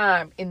school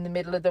time in the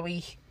middle of the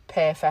week,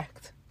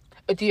 perfect.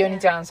 The only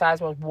downside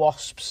was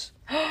wasps.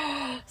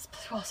 Oh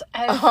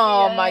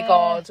my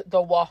god,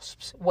 the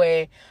wasps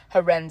were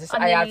horrendous.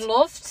 And I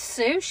loved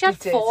Sue. She had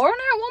 4 on her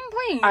at one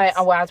point. I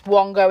had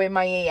one go in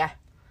my ear,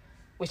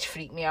 which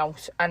freaked me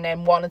out. And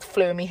then one had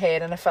flew in my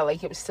hair and I felt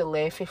like it was still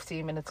there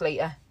 15 minutes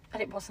later.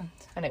 And it wasn't.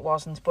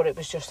 But it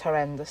was just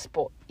horrendous.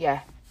 But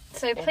yeah.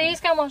 So please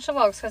go and watch the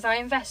vlogs, because I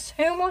invest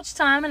so much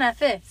time and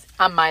effort.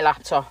 And my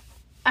laptop.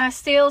 I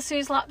steal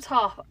Sue's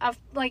laptop.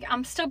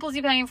 I'm still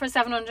bloody paying for a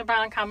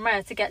 £700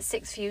 camera to get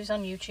 6 views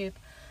on YouTube.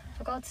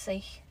 For God's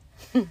sake.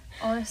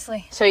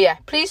 Honestly. So yeah,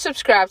 please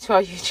subscribe to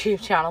our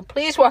YouTube channel.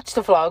 Please watch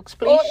the vlogs.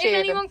 Please or share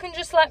if anyone them. can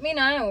just let me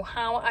know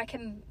how I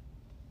can...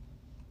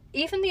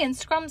 Even the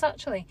Instagrams,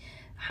 actually.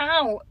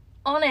 How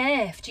on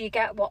earth do you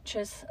get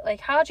watchers?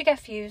 Like, how do you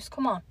get views?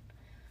 Come on.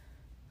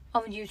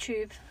 On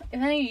YouTube. If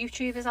any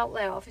YouTubers out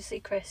there, obviously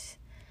Chris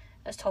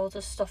has told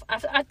us stuff.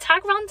 I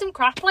tag random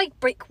crap like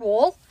brick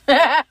wall.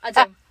 I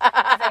do.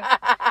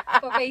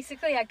 But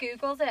basically I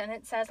googled it and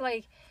it says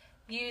like,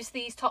 use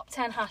these top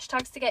 10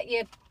 hashtags to get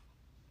your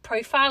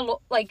profile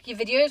look like your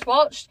videos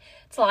watched.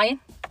 It's lying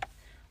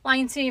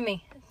to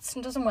me.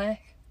 It doesn't work.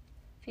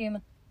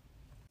 Human.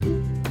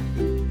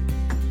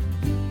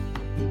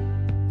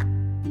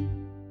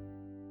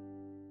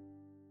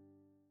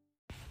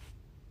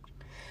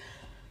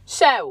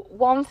 So,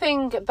 one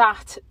thing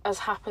that has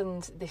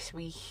happened this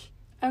week...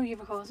 Oh, you're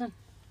recording?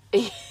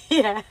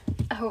 Yeah.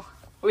 Oh.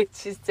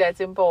 Which is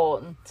dead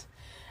important.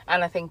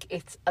 And I think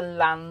it's a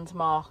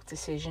landmark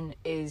decision,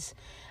 is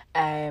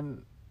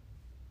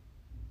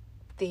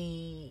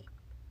the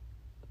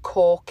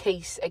court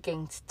case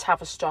against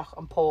Tavistock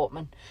and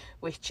Portman,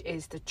 which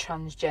is the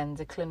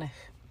transgender clinic,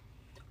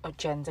 or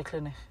gender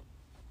clinic.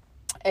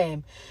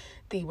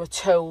 They were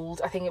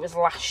told, I think it was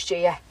last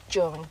year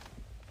during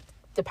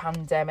the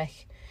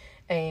pandemic,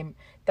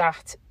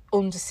 that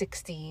under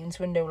 16s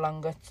were no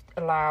longer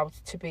allowed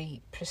to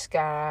be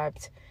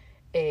prescribed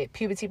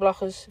puberty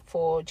blockers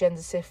for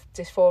gender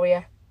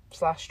dysphoria /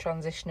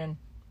 transitioning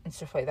and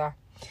stuff like that.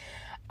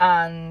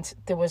 And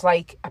there was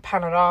like a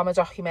panorama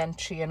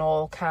documentary and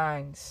all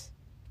kinds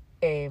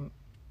that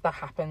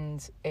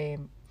happened.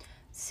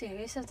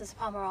 Seriously, there's a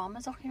panorama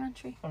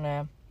documentary? I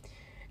know.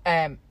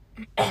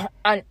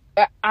 And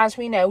as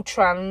we know,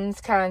 trans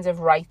kinds of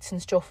rights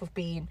and stuff have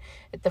been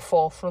at the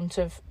forefront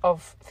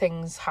of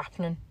things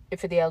happening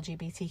for the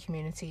LGBT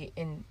community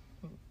in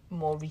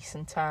more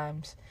recent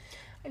times.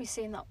 Have you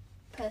seen that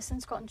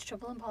person's got into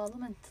trouble in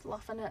Parliament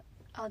laughing at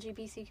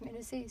LGBT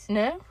communities?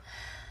 No?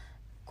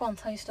 Go on,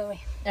 tell your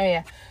story. Oh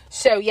yeah.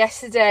 So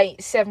yesterday,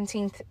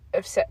 17th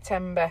of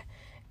September,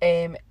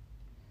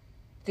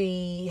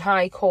 the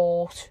High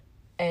Court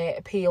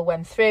appeal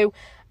went through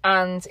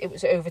and it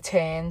was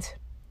overturned.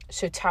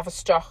 So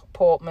Tavistock,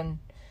 Portman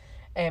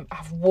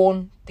have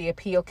won the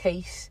appeal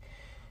case.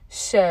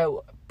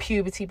 So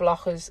puberty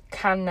blockers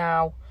can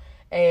now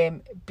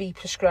be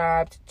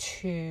prescribed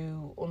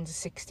to under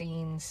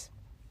 16s.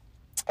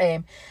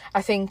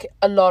 I think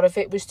a lot of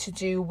it was to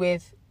do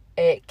with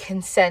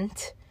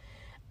consent.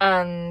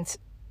 And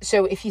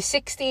so if you're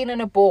 16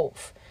 and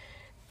above,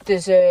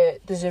 there's a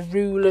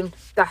ruling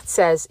that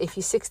says if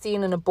you're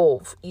 16 and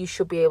above, you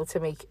should be able to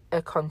make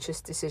a conscious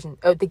decision.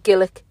 Oh, the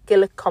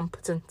Gillick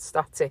competence,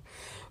 that's it,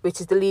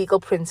 which is the legal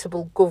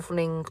principle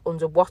governing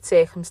under what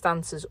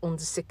circumstances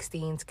under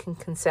 16s can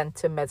consent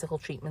to medical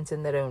treatment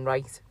in their own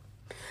right.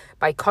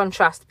 By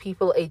contrast,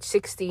 people aged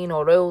 16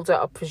 or older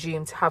are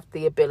presumed to have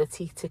the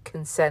ability to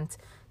consent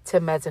to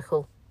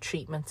medical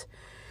treatment.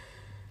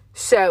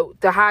 So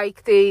the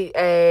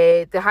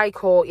High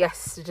Court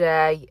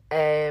yesterday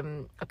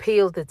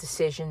appealed the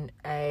decision.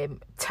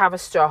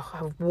 Tavistock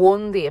have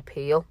won the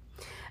appeal,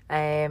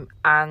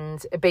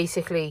 and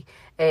basically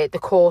the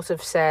court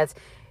have said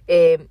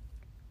it's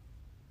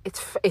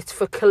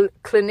for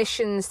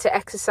clinicians to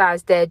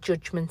exercise their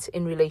judgment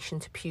in relation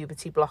to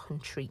puberty blocking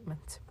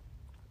treatment,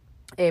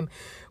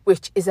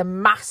 which is a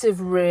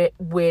massive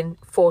win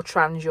for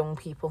trans young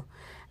people.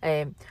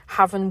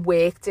 Having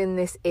worked in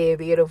this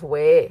area of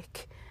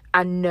work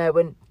and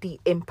knowing the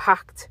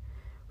impact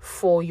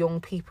for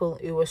young people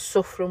who are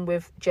suffering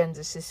with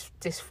gender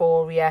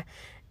dysphoria,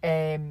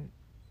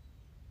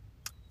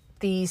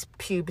 these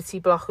puberty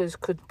blockers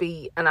could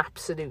be an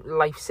absolute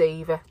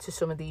lifesaver to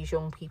some of these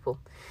young people.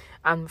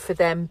 And for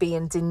them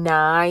being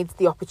denied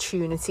the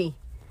opportunity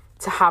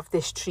to have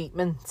this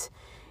treatment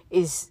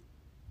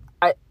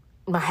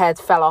my head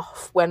fell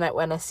off when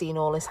I seen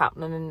all this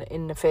happening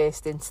in the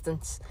first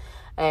instance.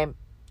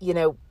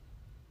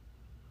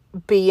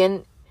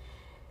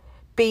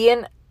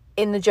 Being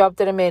in the job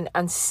that I'm in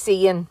and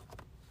seeing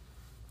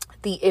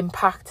the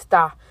impact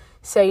that,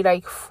 say,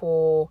 like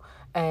for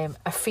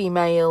a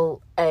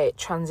female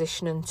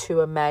transitioning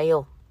to a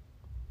male.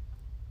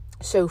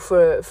 So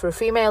for a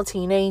female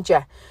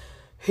teenager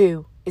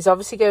who is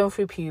obviously going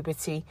through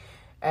puberty,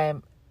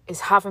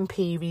 is having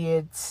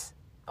periods,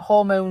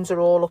 hormones are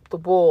all up the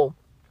wall.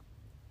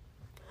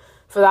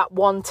 For that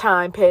one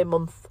time per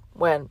month,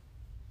 when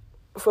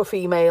for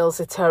females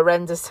it's a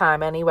horrendous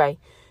time anyway,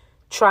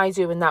 try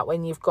doing that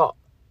when you've got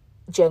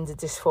gender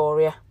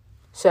dysphoria.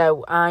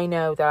 So I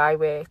know that I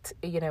worked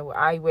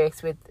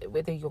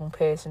with a young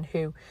person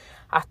who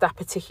at that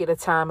particular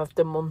time of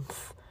the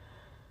month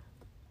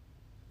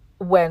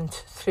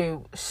went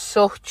through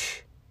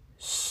such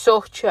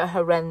such a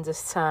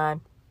horrendous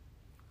time,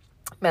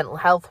 mental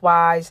health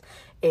wise,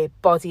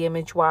 body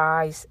image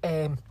wise.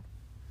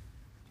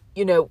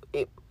 You know,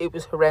 it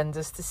was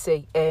horrendous to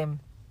see.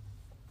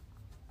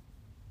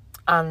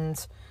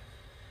 And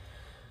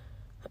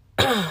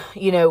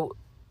you know,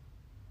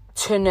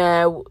 to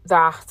know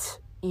that,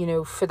 you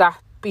know, for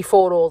that,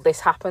 before all this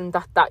happened,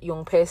 that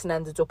young person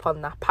ended up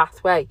on that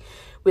pathway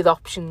with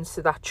options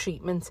to that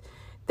treatment,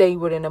 they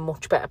were in a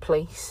much better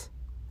place.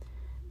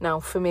 Now,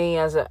 for me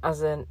as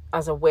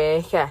a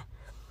worker,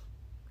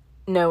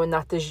 knowing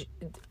that there's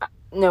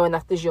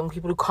young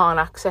people who can't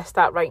access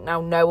that right now,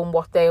 knowing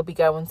what they'll be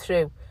going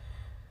through,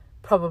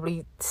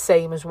 probably the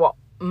same as what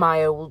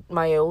my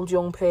old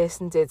young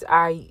person did.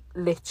 I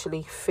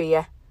literally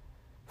fear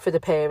for the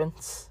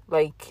parents.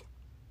 Like,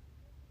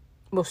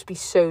 must be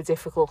so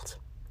difficult.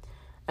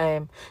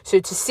 So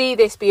to see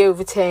this be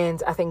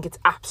overturned, I think it's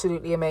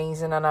absolutely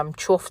amazing, and I'm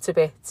chuffed a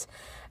bit.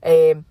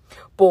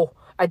 But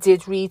I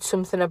did read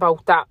something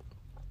about that.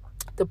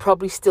 There'll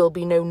probably still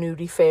be no new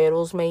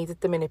referrals made at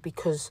the minute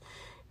because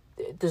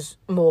there's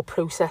more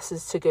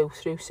processes to go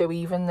through. So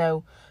even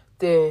though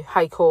the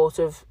High Court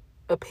of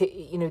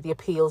the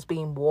appeals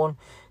being won,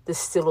 there's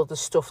still other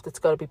stuff that's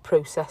got to be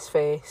processed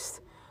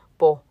first.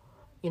 But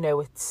you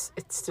know, it's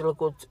still a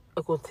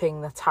good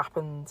thing that's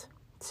happened.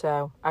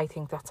 So I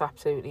think that's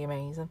absolutely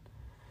amazing.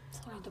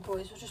 Sorry, the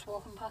boys were just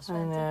walking past.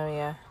 I know,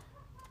 yeah.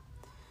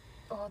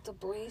 Oh, the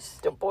boys.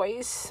 The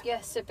boys.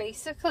 Yeah, so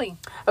basically...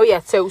 Oh, yeah,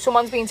 so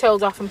someone's been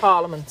told off in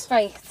Parliament.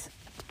 Right.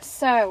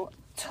 So,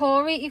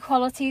 Tory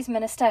Equalities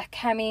Minister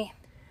Kemi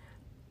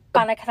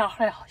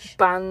Bannatyne.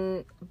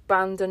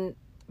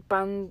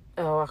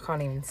 Oh, I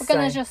can't even say. We're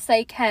going to just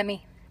say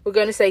Kemi. We're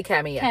going to say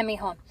Kemi, yeah. Kemi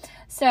Hun.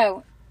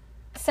 So,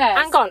 says...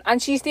 Hang on,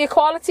 and she's the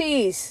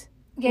Equalities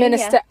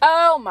Minister. Yeah.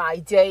 Oh, my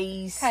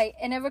days. Okay,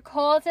 in a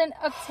recording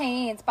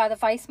obtained by the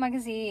Vice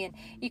magazine,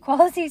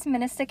 Equalities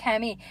Minister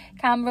Kemi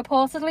can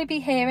reportedly be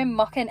hearing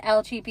mocking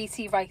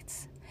LGBT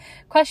rights,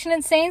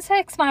 questioning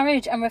same-sex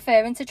marriage and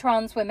referring to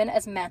trans women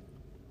as men.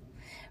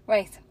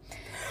 Right.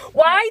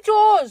 Why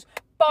does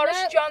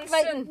Boris Johnson...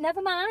 Right,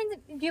 never mind.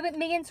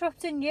 Me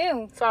interrupting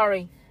you.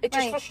 Sorry. It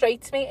just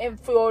frustrates me,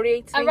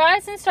 infuriates me. A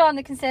rising star in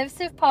the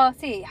Conservative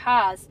Party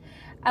has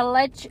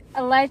alleged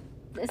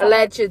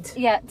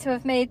to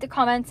have made the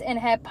comment in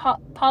her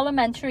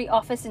parliamentary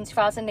office in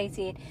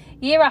 2018,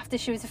 year after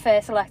she was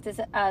first elected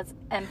as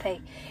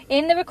MP.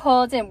 In the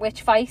recording,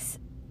 which Vice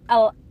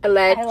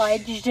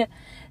alleged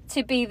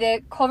to be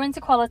the current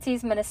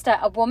Equalities Minister,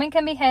 a woman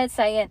can be heard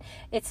saying,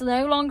 "It's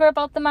no longer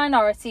about the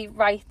minority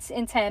rights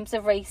in terms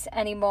of race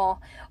anymore,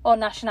 or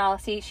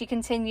nationality." She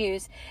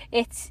continues,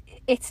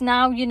 it's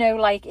now, you know,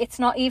 like, it's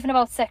not even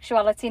about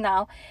sexuality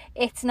now.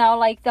 It's now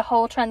like the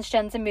whole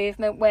transgender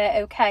movement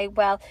where, okay,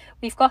 well,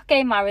 we've got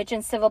gay marriage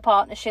and civil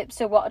partnerships,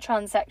 so what are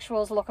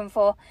transsexuals looking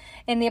for?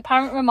 In the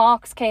apparent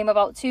remarks came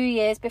about 2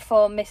 years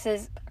before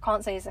Mrs. I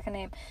can't say his second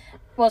name,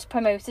 was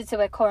promoted to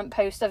her current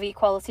post of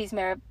Equalities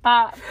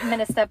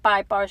Minister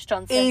by Boris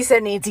Johnson. He's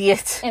an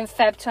idiot. In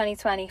Feb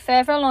 2020.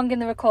 Further along in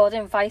the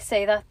recording, Vice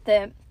say that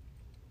the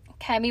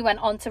Kemi went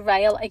on to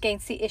rail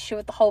against the issue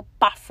of the whole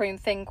bathroom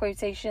thing,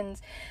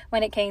 quotations,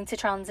 when it came to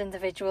trans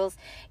individuals.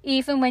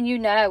 Even when, you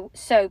know,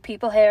 so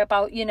people hear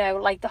about, you know,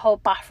 like the whole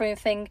bathroom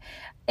thing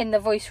in the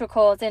voice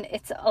recording,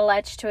 it's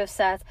alleged to have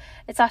said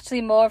it's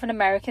actually more of an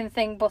American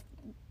thing, but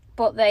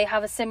they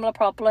have a similar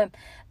problem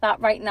that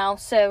right now.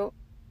 So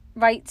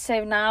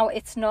now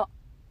it's not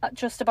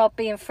just about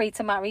being free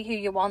to marry who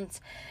you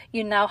want.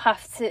 You now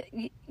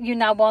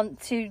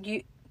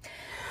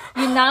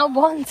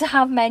want to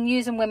have men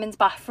using women's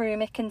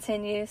bathroom, it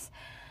continues.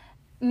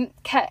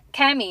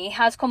 Kemi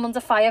has come under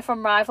fire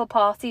from rival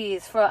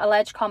parties for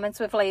alleged comments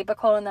with Labour,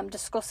 calling them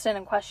disgusting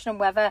and questioning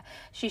whether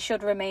she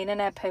should remain in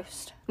her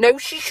post. No,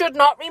 she should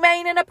not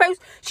remain in her post.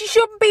 She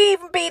shouldn't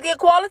even be the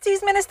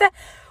Equalities Minister.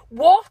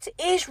 What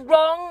is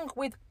wrong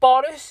with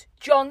Boris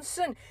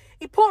Johnson?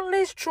 He put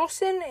Liz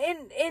Truss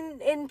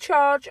in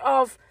charge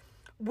of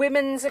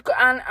women's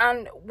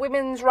and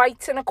women's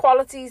rights and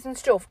equalities and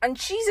stuff, and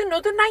she's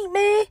another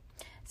nightmare.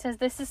 Says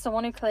this is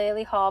someone who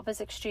clearly harbours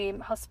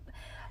extreme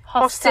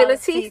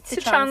hostility to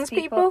trans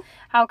people.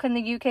 How can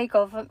the UK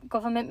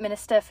government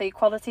minister for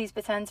equalities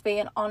pretend to be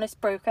an honest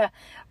broker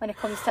when it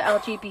comes to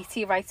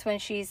LGBT rights when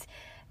she's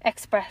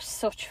expressed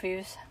such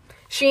views?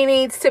 She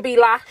needs to be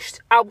lashed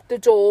out the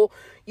door.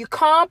 You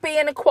can't be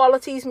an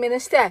equalities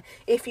minister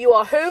if you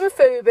are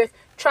homophobic,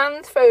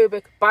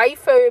 transphobic,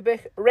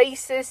 biphobic,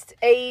 racist,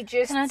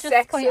 ageist, Can I just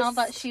sexist. point out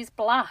that she's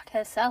black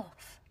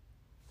herself?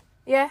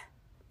 Yeah,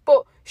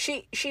 but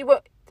she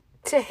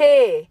to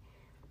her,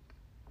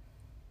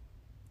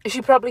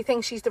 she probably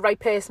thinks she's the right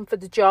person for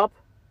the job.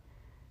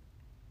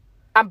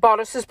 And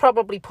Boris has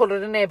probably put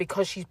her in there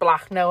because she's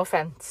black, no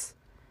offence.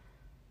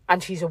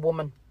 And she's a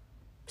woman.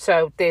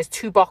 So there's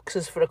 2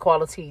 boxes for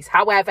equalities.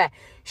 However,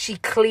 she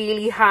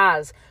clearly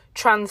has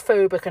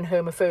transphobic and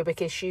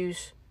homophobic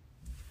issues.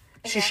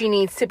 So she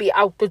needs to be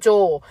out the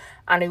door.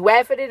 And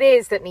whoever it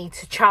is that needs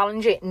to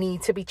challenge it,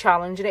 need to be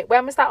challenging it.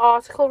 When was that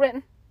article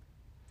written?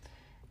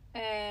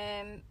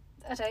 A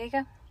day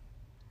ago.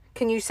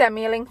 Can you send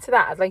me a link to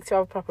that? I'd like to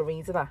have a proper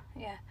read of that.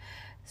 Yeah.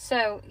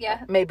 So,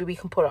 yeah. Maybe we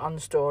can put it on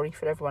the story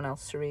for everyone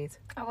else to read.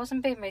 I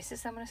wasn't being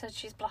racist then when I said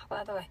she's black,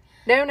 by the way.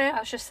 No. I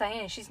was just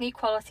saying, she's an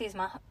equalities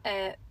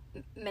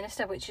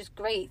minister, which is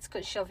great,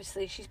 because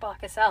she's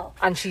black herself.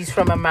 And she's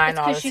from a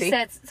minority. Because she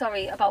said,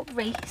 sorry, about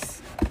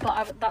race,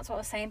 but that's what I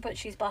was saying, but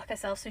she's black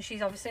herself, so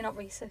she's obviously not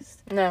racist.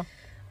 No.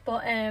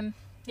 But,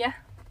 yeah.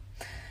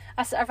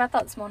 I read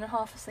that this morning,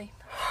 half asleep.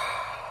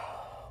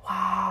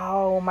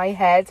 Wow, my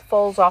head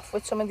falls off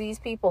with some of these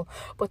people.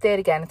 But there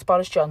again, it's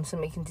Boris Johnson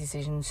making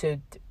decisions, so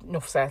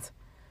enough said.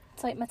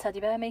 It's like my teddy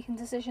bear making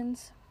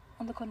decisions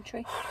on the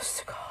country. Honest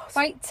to God.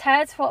 Right,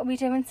 Ted, what are we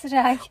doing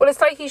today? Well,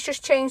 it's like he's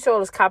just changed all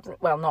his cabinet,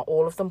 well, not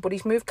all of them, but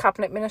he's moved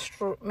cabinet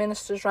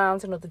ministers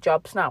around in other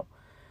jobs now.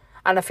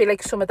 And I feel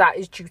like some of that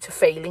is due to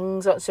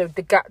failings. So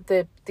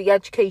the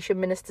education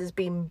minister's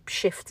been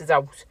shifted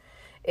out.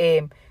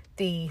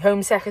 The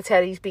Home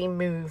Secretary's been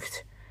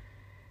moved.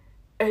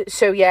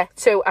 So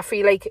I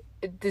feel like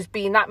there's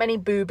been that many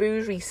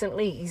boo-boos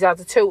recently. He's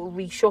had a total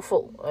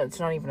reshuffle. It's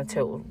not even a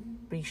total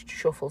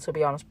reshuffle, to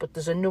be honest, but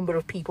there's a number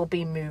of people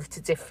being moved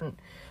to different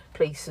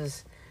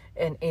places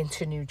and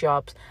into new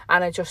jobs.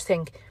 And I just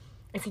think,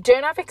 if you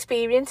don't have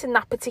experience in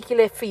that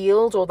particular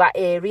field or that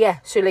area,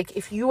 so like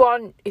if you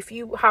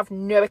have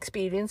no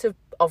experience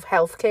of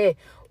healthcare,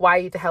 why are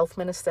you the health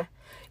minister?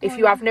 If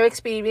you have no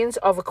experience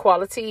of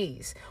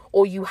equalities,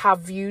 or you have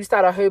views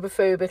that are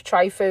homophobic,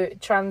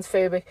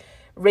 transphobic,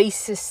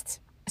 racist,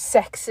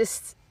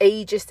 sexist,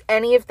 ageist,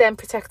 any of them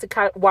protected,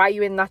 why are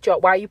you in that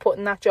job? Why are you put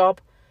in that job?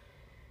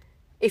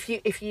 If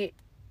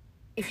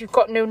you've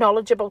got no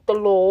knowledge about the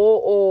law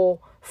or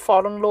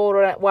foreign law,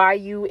 or why are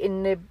you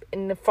in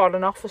the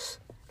foreign office?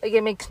 Like,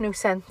 it makes no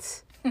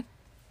sense.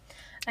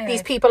 Anyway.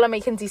 These people are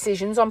making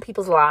decisions on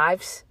people's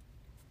lives.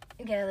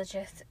 Yeah,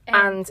 legit.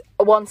 And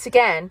once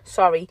again,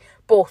 sorry,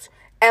 but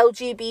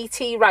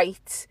LGBT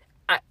rights,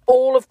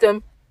 all of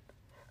them,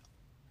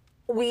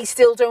 we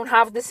still don't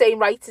have the same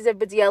rights as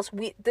everybody else.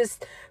 There's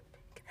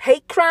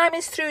hate crime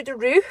is through the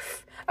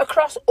roof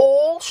across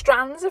all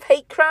strands of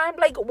hate crime.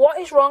 Like, what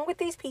is wrong with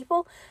these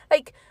people?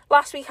 Like,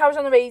 last week I was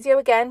on the radio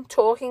again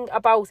talking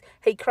about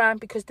hate crime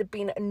because there'd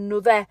been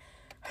another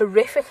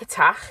horrific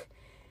attack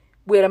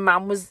where a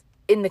man was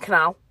in the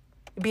canal,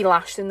 being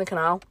lashed in the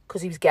canal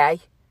because he was gay.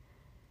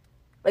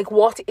 Like,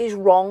 what is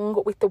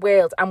wrong with the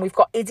world? And we've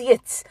got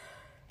idiots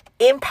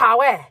in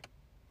power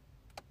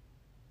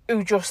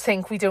who just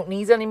think we don't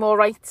need any more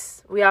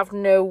rights. We have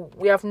no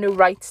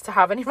rights to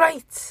have any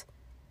rights.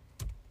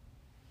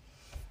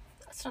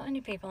 It's not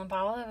any people in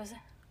power, though, is it?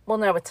 Well,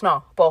 no, it's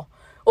not. But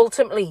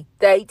ultimately,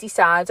 they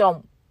decide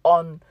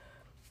on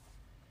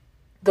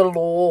the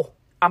law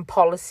and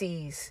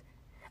policies.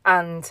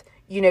 And,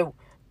 you know,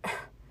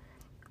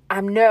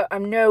 I'm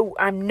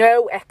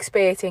no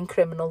expert in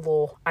criminal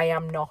law. I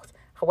am not.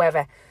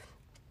 However,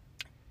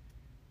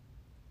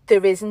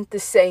 there isn't the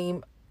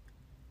same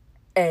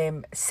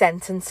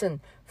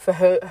sentencing for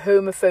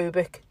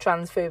homophobic,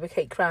 transphobic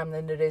hate crime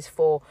than there is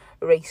for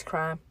race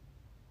crime.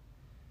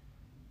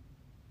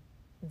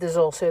 There's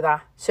also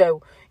that.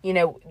 So, you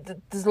know,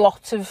 there's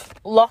lots of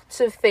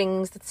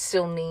things that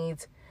still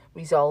need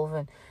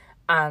resolving.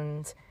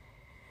 And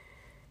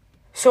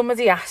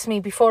somebody asked me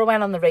before I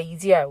went on the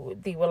radio,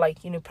 they were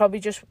like, you know, probably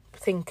just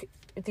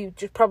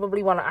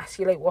probably want to ask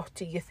you, like, what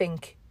do you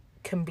think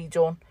can be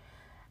done?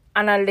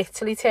 And I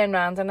literally turned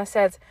around and I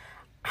said,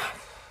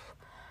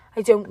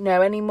 I don't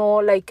know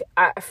anymore. Like,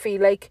 I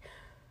feel like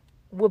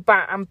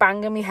I'm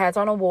banging my head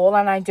on a wall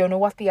and I don't know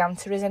what the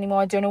answer is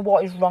anymore. I don't know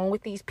what is wrong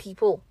with these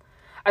people.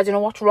 I don't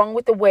know what's wrong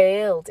with the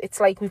world. It's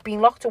like we've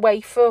been locked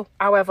away for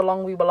however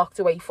long we were locked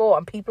away for,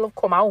 and people have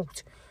come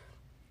out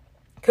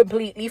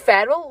completely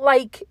feral.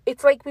 Like,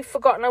 it's like we've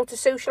forgotten how to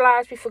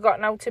socialise, we've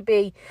forgotten how to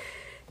be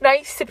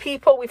nice to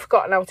people, we've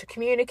forgotten how to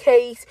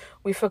communicate,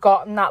 we've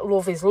forgotten that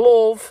love is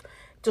love.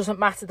 Doesn't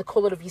matter the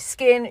colour of your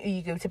skin, who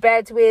you go to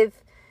bed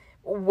with,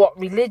 what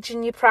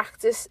religion you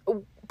practice.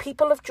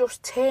 People have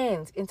just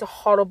turned into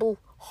horrible,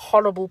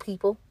 horrible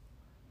people.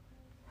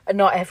 And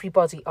not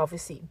everybody,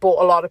 obviously, but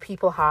a lot of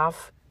people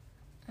have.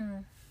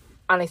 And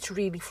it's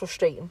really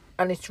frustrating,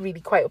 and it's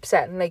really quite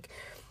upsetting. Like,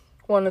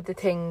 one of the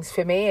things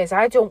for me is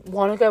I don't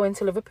want to go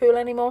into Liverpool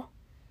anymore.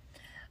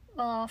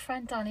 Well, our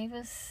friend Danny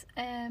was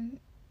a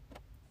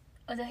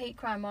hate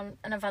crime on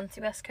an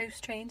Avanti West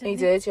Coast train, didn't he? He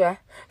did, yeah.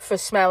 For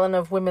smelling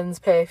of women's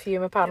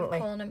perfume, apparently.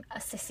 They were calling him a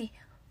sissy.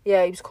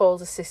 Yeah, he was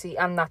called a sissy,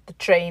 and that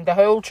the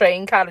whole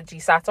train carriage he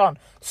sat on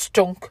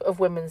stunk of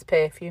women's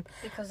perfume.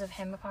 Because of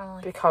him,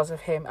 apparently. Because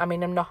of him. I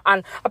mean, I'm not...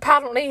 And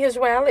apparently, as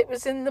well, it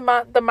was in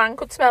the man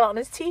could smell it on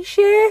his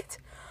T-shirt.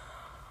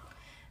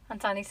 And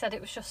Danny said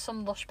it was just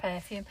some lush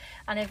perfume.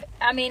 And if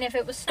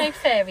it was Snow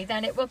Fairy,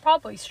 then it would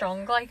probably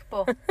strong, like,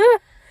 but...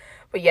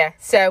 But yeah,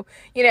 so,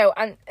 you know,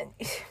 and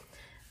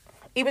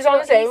He was on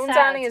his own,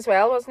 Danny, as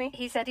well, wasn't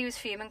he? He said he was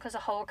fuming because a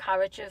whole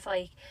carriage of,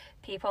 like,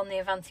 people on the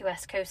Avanti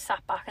West Coast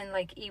sat back and,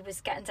 like, he was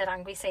getting dead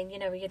angry, saying, you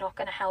know, you're not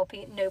going to help,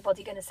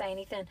 nobody going to say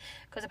anything,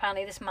 because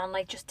apparently this man,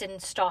 like, just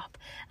didn't stop,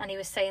 and he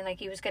was saying, like,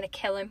 he was going to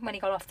kill him when he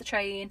got off the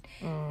train.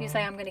 He was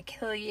like, I'm going to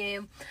kill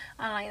you,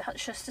 and, like,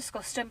 that's just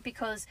disgusting,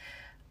 because...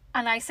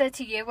 And I said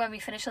to you when we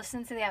finished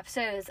listening to the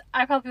episodes,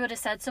 I probably would have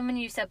said something,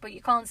 you said, but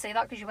you can't say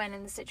that because you weren't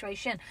in the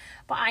situation.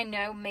 But I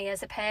know me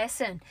as a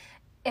person.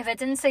 If I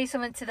didn't say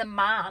something to the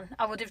man,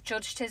 I would have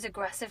judged his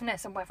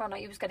aggressiveness and whether or not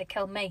he was going to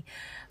kill me.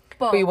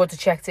 But you would have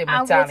checked in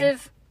with Danny. I would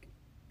have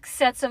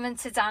said something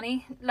to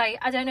Danny. Like,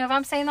 I don't know if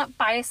I'm saying that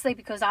biasly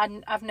because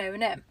I've known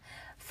him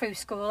through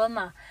school and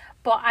that.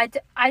 But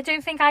I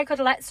don't think I could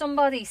let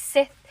somebody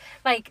sit...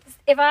 Like,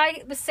 if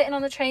I was sitting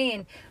on the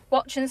train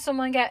watching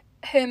someone get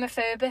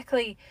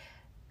homophobically,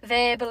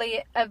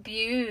 verbally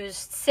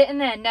abused, sitting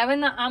there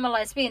knowing that I'm a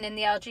lesbian in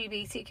the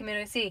LGBT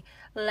community,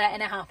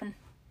 letting it happen.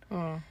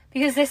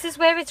 Because this is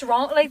where it's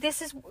wrong. Like,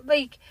 this is,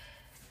 like,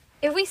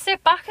 if we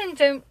sit back and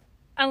don't,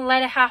 and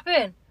let it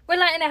happen, we're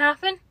letting it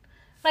happen.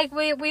 Like,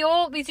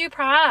 we do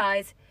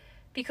pride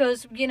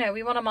because, you know,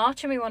 we want to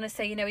march and we want to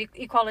say, you know,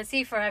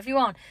 equality for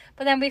everyone.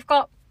 But then we've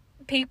got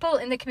people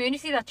in the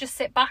community that just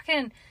sit back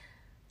and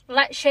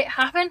let shit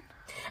happen.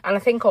 And I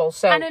think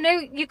also... And I know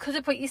you could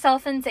have put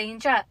yourself in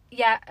danger.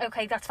 Yeah,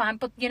 okay, that's fine.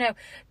 But, you know,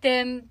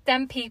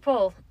 them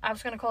people, I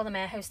was going to call them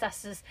air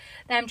hostesses,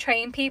 them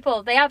trained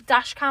people, they have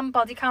dash cam,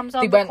 body cams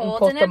on, they went and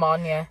put them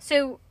on, yeah.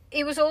 So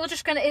it was all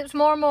just it was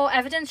more and more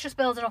evidence just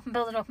building up and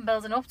building up and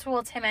building up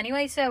towards him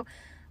anyway. So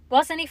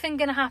was anything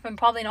going to happen?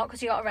 Probably not,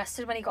 because he got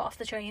arrested when he got off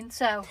the train,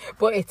 so...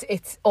 But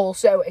it's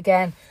also,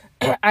 again,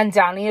 and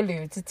Danny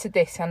alluded to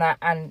this,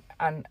 and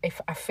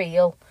if I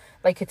feel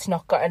like it's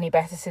not got any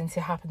better since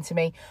it happened to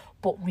me,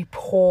 but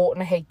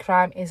reporting a hate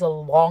crime is a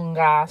long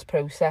ass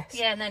process.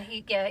 Yeah, and then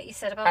he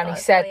said about that. And he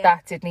said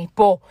that, didn't he?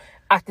 But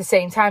at the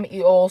same time,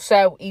 he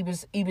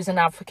was an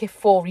advocate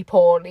for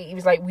reporting. He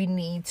was like, we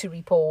need to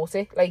report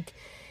it. Like,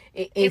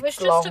 it was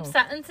just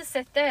upsetting to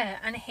sit there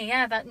and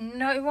hear that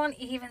no one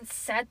even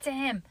said to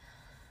him,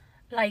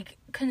 like,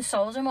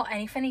 consoled him or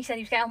anything. He said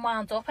he was getting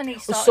wound up, and he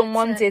started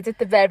someone did at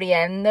the very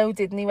end, though,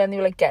 didn't he? When they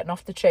were, like, getting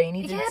off the train,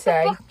 he did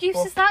say. Yeah, but use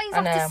is that? He's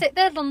have to sit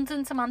there,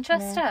 London to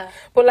Manchester. Yeah.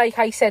 But like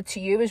I said to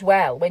you as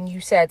well, when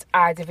you said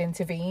I'd have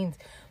intervened,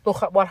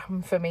 look at what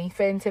happened for me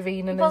for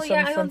intervening in something.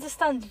 Well, yeah, I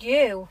understand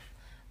you,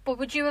 but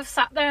would you have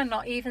sat there and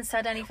not even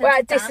said anything to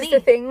Danny? This is the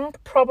thing,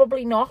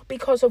 probably not,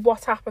 because of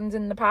what happened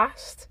in the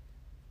past.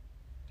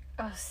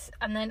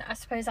 And then I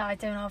suppose I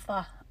don't have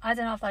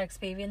that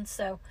experience,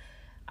 so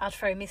I'd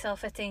throw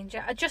myself at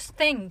danger. I just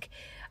think,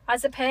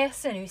 as a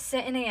person who's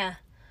sitting here,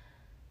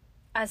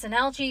 as an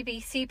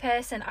LGBT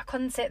person, I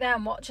couldn't sit there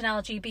and watch an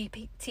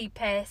LGBT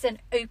person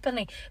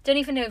openly. Don't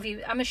even know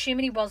if I'm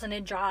assuming he wasn't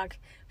in drag.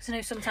 Because I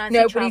know sometimes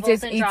he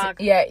travels in drag.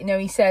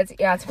 He said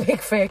he had a big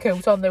fur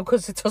coat on, though,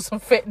 because it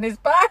doesn't fit in his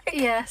bag.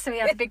 Yeah, so he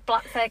had a big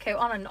black fur coat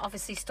on and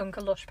obviously stunk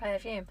of Lush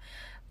perfume.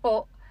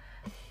 But,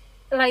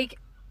 like...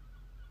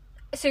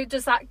 So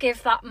does that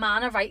give that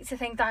man a right to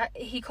think that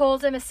he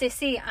called him a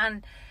sissy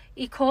and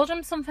he called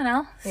him something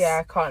else?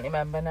 Yeah, I can't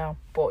remember now.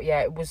 But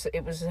yeah, it was a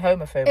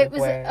homophobic It was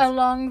word.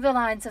 Along the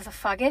lines of a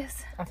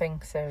faggot. I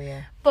think so,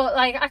 yeah. But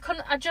like, I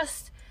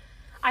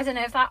don't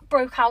know if that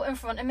broke out in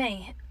front of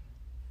me.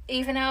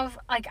 Even if,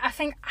 like, I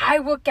think I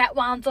would get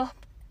wound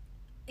up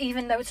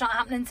even though it's not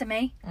happening to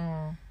me.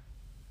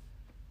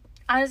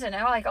 I don't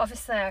know, like,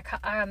 obviously,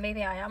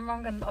 maybe I am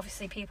wrong, and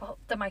obviously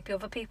there might be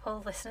other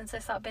people listening to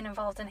this that have been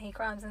involved in hate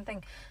crimes and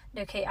think,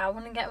 no, Kate, I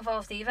wouldn't get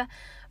involved either.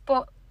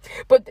 But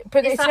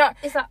it's not...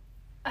 Is that...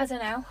 I don't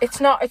know.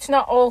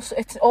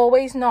 It's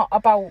always not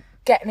about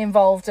getting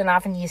involved and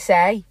having your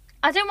say.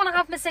 I don't want to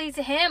have my say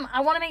to him.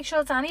 I want to make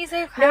sure Danny's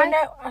okay.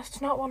 No,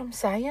 that's not what I'm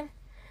saying.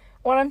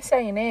 What I'm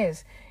saying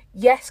is,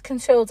 yes,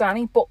 console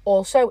Danny, but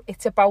also,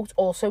 it's about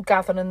also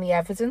gathering the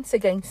evidence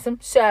against him.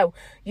 So,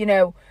 you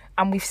know...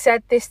 And we've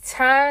said this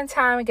time and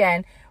time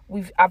again.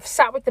 I've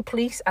sat with the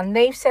police and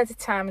they've said it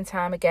time and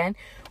time again.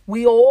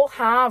 We all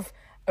have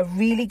a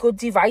really good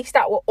device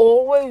that we're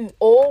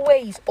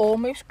always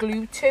almost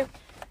glued to.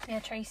 Yeah,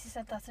 Tracy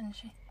said that, didn't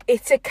she?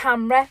 It's a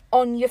camera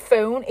on your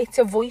phone. It's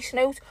a voice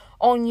note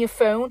on your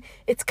phone.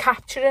 It's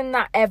capturing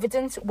that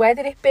evidence,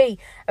 whether it be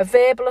a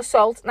verbal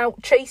assault. Now,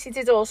 Tracy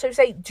did also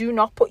say, do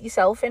not put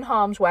yourself in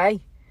harm's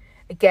way.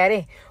 I get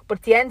it. But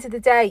at the end of the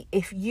day,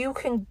 if you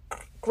can...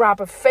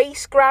 grab a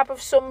face grab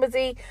of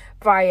somebody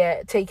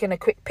via taking a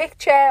quick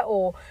picture,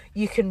 or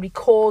you can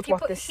record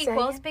what they're saying. He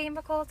was being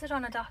recorded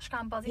on a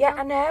dashcam body cam.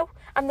 Yeah, I know.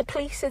 And the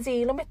police are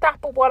dealing with that.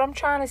 But what I'm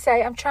trying to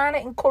say, I'm trying to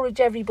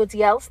encourage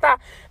everybody else that,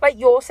 like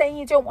you're saying,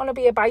 you don't want to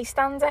be a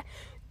bystander.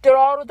 There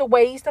are other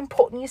ways than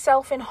putting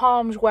yourself in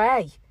harm's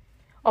way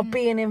of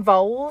being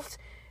involved.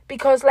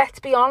 Because let's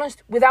be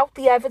honest, without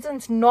the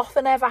evidence,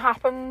 nothing ever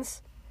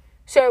happens.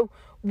 So...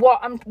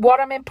 What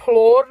I'm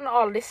imploring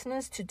our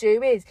listeners to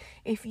do is,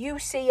 if you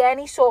see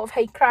any sort of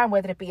hate crime,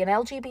 whether it be an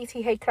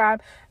LGBT hate crime,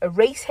 a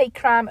race hate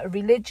crime, a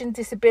religion,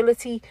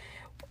 disability,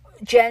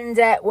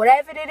 gender,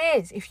 whatever it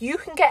is, if you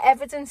can get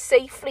evidence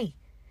safely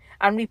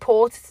and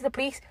report it to the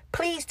police,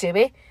 please do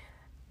it.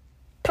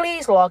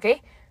 Please log it.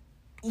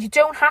 You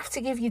don't have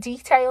to give your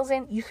details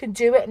in. You can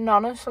do it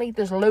anonymously.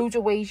 There's loads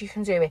of ways you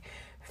can do it.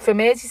 For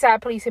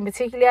Merseyside Police in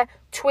particular,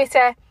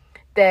 Twitter,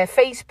 their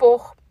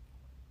Facebook,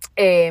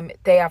 they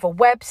have a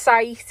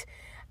website,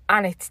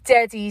 and it's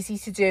dead easy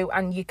to do,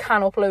 and you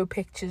can upload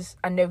pictures.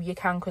 I know you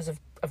can because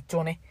I've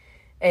done it.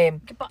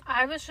 But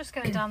I was just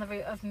going down the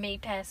route of me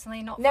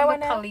personally, not No, from I a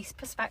know. police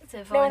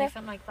perspective or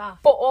anything like that.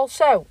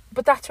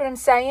 But that's what I'm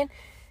saying.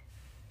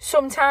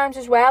 Sometimes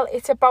as well,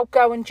 it's about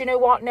going, do you know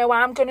what? No,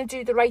 I'm going to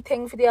do the right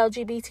thing for the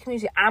LGBT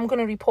community. I'm going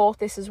to report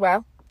this as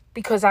well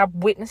because I've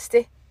witnessed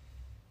it.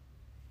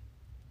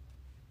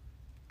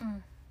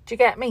 Do you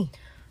get me?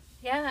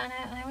 Yeah,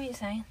 I know what you're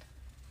saying.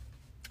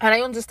 And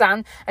I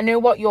understand. I know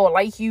what you're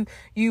like. You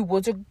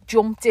would have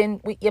jumped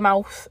in with your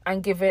mouth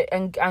and give it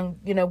and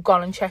you know,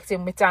 gone and checked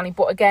in with Danny.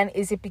 But again,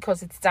 is it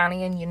because it's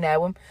Danny and you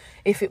know him?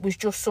 If it was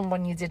just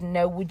someone you didn't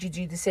know, would you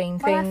do the same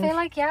thing? Well, I feel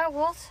like, yeah, I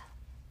would.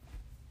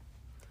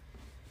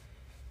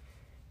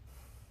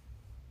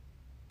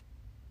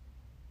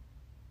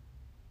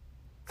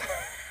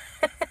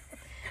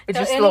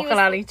 We're just looking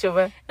at each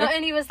other. Not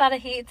only was that a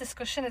heated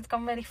discussion, it's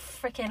gone really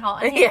freaking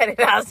hot in Yeah, it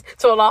has.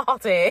 It's all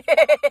hot here.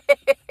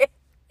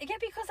 Yeah,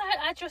 because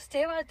I just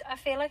do. I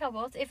feel like I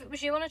would. If it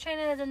was you on a train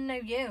and I didn't know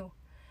you,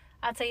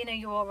 I'd say, you know,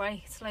 you're all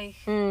right. Like,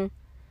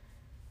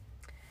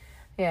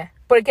 Yeah.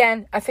 But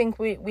again, I think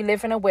we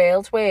live in a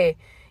world where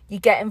you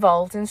get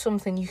involved in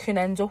something, you can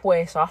end up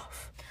worse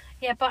off.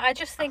 yeah, but I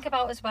just think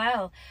about as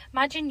well.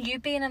 Imagine you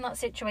being in that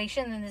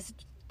situation and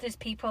there's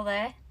people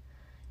there,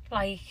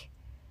 like,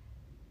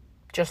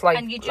 Just like,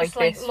 and you just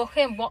like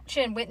looking,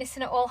 watching,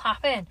 witnessing it all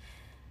happen.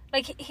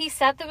 Like, he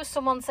said there was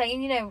someone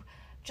saying, you know,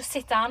 just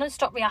sit down and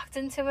stop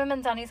reacting to him,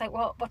 and Danny's like,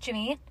 what do you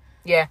mean?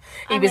 Yeah,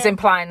 he was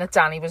implying that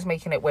Danny was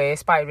making it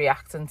worse by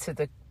reacting to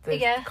the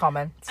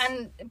comments.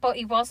 But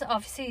he wasn't,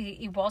 obviously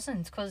he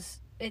wasn't, because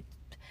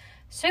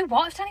so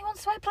what if Danny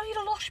wants to wear bloody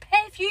Lush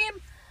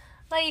perfume?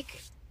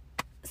 Like,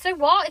 so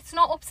what? It's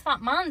not up to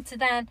that man to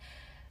then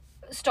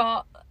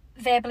start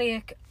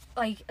verbally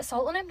like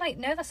assaulting him. Like,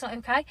 no, that's not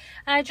okay.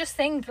 And I just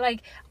think,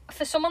 like,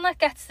 for someone that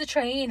gets the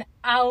train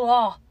a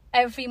lot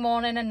every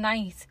morning and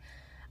night,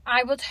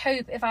 I would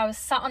hope if I was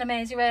sat on a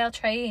Merseyrail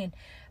train,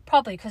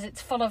 probably because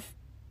it's full of,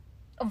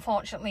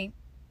 unfortunately,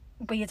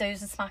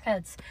 weirdos and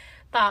smackheads,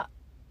 that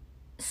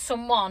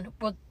someone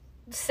would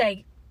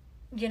say,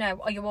 you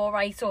know, are you all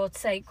right? Or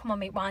say, come on,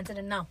 mate, wind it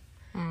in now.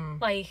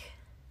 Like,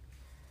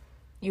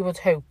 you would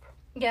hope.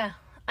 Yeah.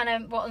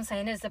 And what I'm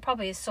saying is there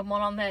probably is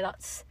someone on there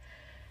that's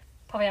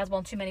probably had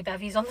one too many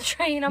bevies on the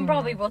train and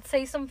probably would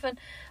say something.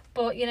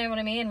 But you know what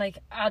I mean? Like,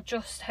 I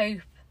just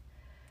hope.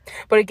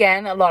 But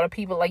again, a lot of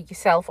people like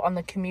yourself on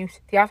the commute,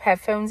 they have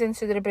headphones in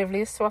so they're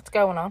oblivious to what's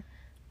going on.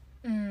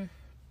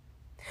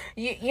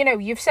 You know,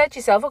 you've said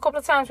yourself a couple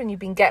of times when you've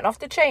been getting off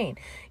the train,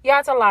 you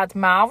had a lad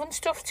mouthing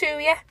stuff to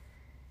you.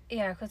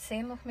 Yeah, I could see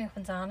him looking me up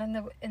and down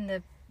in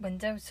the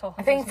window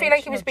talking. I feel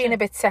like he was being a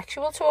bit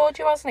sexual towards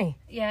you, wasn't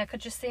he? Yeah, I could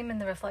just see him in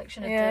the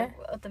reflection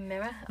of the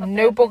mirror.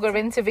 No bugger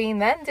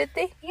intervened then, did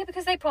they? Yeah,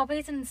 because they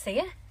probably didn't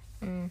see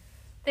it.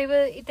 They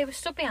were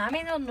stood behind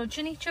me, they were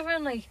nudging each other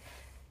and like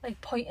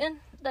pointing.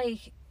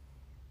 Like,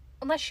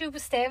 unless you were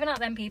staring at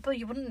them people,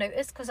 you wouldn't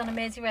notice, because on a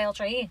Merseyrail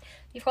train,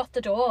 you've got the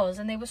doors,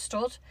 and they were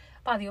stood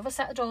by the other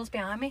set of doors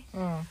behind me,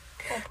 all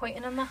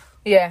pointing and that.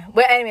 Yeah.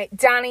 Well, anyway,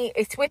 Danny,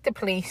 it's with the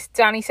police.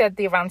 Danny said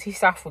the Avanti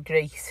staff were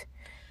great.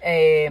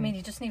 I mean,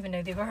 he doesn't even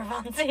know they were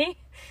Avanti.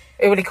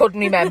 Well, he couldn't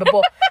remember,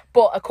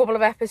 but a couple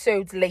of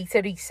episodes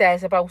later, he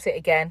says about it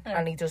again,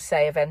 and he does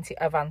say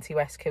Avanti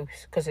West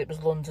Coast, because it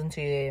was London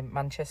to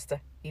Manchester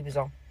he was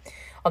on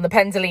the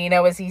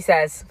Pendolino, as he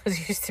says, because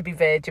he used to be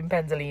Virgin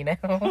Pendolino.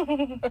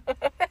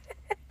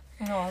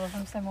 Oh, I love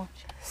him so much.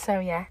 So,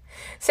 yeah.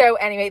 So,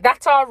 anyway,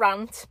 that's our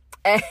rant.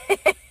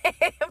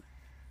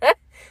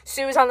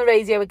 Sue was on the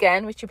radio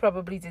again, which you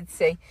probably did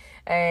see.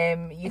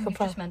 You can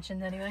just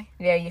mentioned anyway.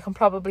 Yeah, you can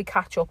probably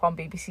catch up on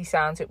BBC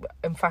Sounds.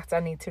 In fact, I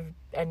need to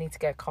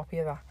get a copy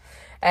of that.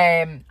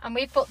 And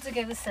we booked to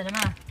go to the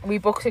cinema. We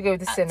booked to go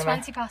to the cinema.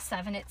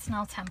 7:20. It's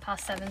now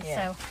 7:10.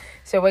 Yeah.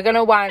 So we're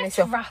gonna wind this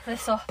up. Wrap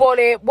this up. But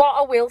what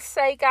I will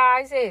say,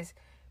 guys, is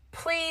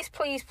please,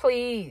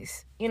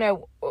 you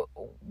know,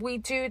 we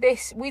do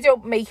this. We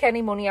don't make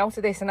any money out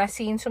of this. And I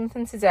seen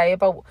something today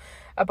about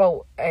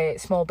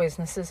small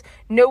businesses.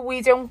 No,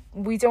 we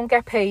don't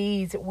get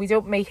paid. We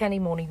don't make any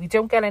money. We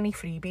don't get any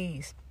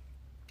freebies.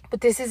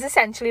 But this is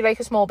essentially like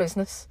a small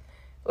business.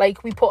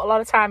 Like, we put a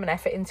lot of time and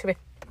effort into it.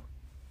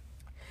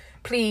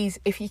 Please,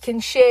 if you can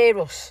share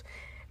us,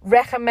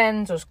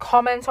 recommend us,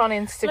 comment on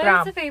Instagram.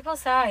 Loads of people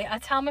say, I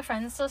tell my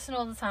friends to listen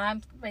all the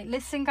time, right,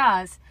 listen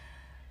guys,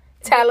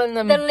 telling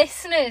them the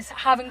listeners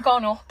haven't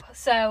gone up,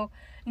 so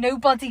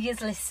nobody is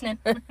listening.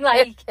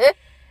 Like,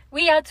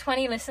 we had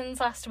 20 listens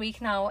last week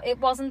now. It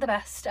wasn't the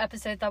best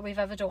episode that we've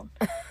ever done.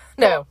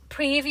 No. But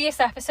previous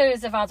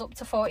episodes have had up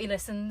to 40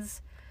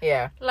 listens.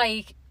 Yeah.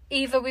 Like,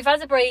 either we've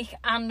had a break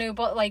and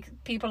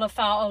people have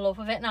felt a love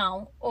of it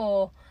now,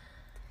 or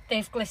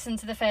they've listened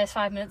to the first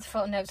 5 minutes and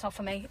thought, no, it's not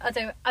for me. I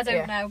don't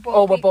know. But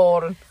or we're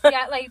boring.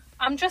 Yeah, like,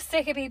 I'm just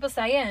sick of people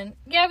saying,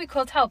 yeah, we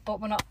could help,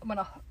 but we're not,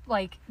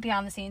 like,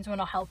 behind the scenes, we're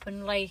not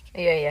helping, like...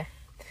 Yeah.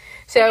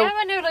 So... Yeah,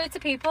 I know loads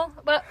of people,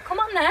 but come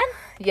on then.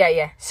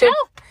 Yeah.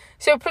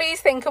 So please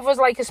think of us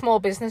like a small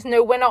business.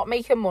 No, we're not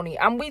making money.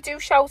 And we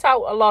do shout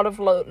out a lot of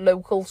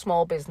local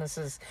small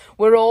businesses.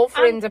 We're all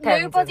for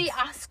independence. Nobody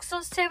asks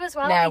us to as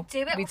well. No,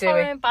 we do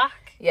it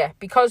back. Yeah,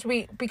 because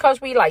we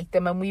like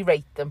them and we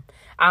rate them.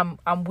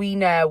 And we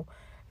know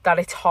that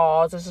it's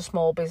hard as a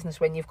small business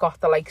when you've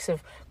got the likes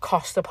of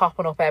Costa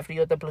popping up every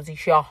other bloody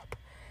shop.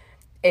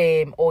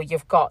 Or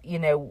you've got, you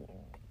know...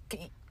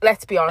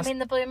 Let's be honest. I mean,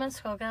 the Bloom and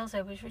Skull girls,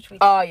 which we...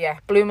 Oh, yeah.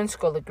 Bloom and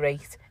Skull are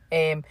great.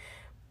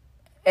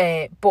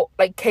 But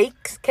like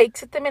cakes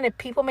at the minute,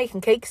 people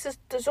making cakes,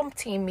 there's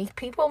umpteen meat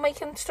people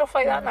making stuff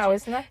like that now,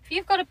 isn't there? If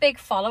you've got a big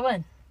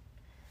following,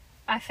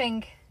 I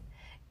think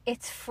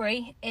it's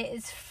free.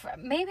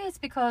 Maybe it's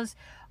because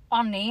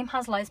our name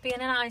has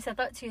lesbian in it. I said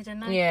that to you,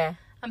 didn't I? Yeah.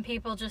 And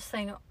people just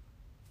think,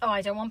 oh,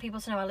 I don't want people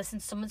to know I listen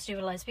to something to do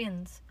with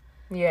lesbians.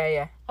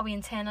 Yeah. Are we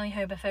internally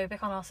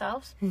homophobic on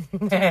ourselves?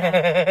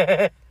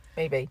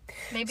 Maybe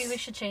we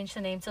should change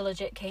the name to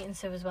Legit Kate and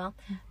Sue as well.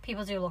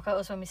 People do look at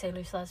us when we say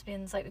loose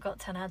lesbians, like we've got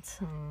 10 heads.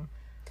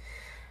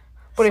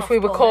 But if we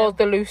were called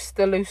the loose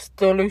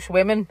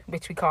women,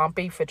 which we can't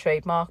be for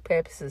trademark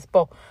purposes,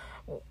 but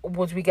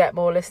would we get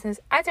more listeners?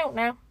 I don't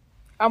know.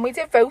 And we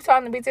did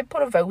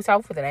put a vote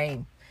out for the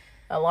name.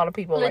 A lot of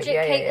people Legit like,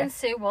 yeah, Kate and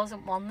Sue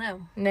wasn't one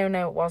though.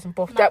 No, it wasn't.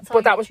 But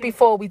that was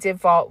before we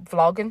did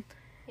vlogging.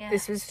 Yeah.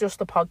 This was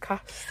just a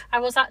podcast. I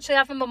was actually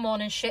having my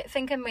morning shit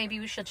thinking maybe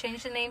we should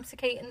change the name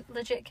to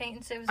Legit Kate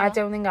and Sue as well. I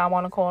don't think I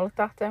want to call it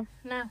that though.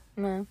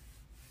 No.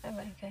 Oh,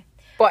 okay.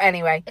 But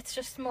anyway. It's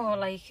just more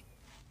like...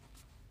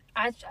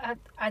 I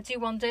do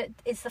wonder,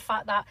 it's the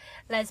fact that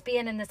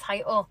lesbian in the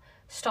title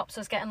stops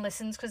us getting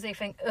listens because they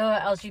think, oh,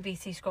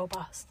 LGBT scroll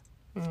past.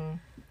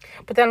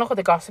 But then look at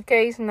the Gossip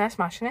Gays and they're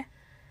smashing it.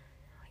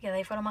 Yeah,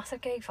 they've got a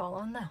massive gay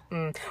following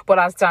now. But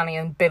as Danny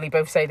and Billy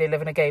both say, they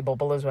live in a gay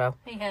bubble as well.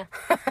 Yeah.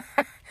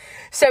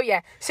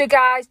 So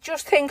guys,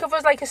 just think of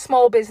us like a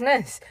small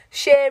business.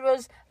 Share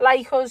us,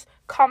 like us,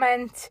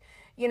 comment,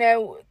 you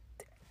know,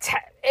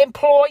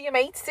 employ your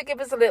mates to give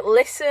us a little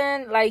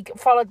listen. Like,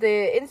 follow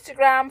the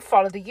Instagram,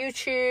 follow the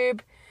YouTube.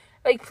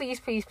 Like, please,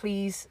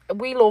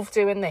 we love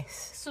doing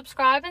this.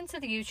 Subscribing to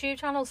the YouTube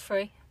channel's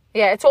free.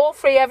 Yeah, it's all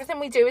free. Everything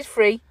we do is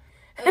free.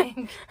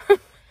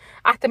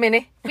 At the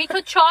minute. We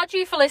could charge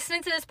you for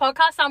listening to this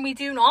podcast and we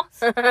do not.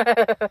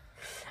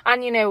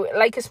 And, you know,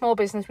 like a small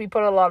business, we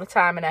put a lot of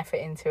time and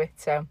effort into it.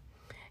 So,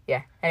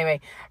 yeah.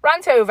 Anyway,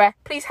 rant over.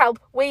 Please help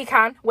where you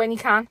can, when you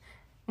can.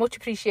 Much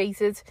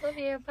appreciated. Love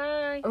you.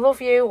 Bye. I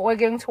love you. We're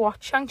going to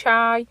watch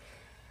Shang-Chi.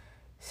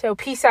 So,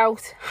 peace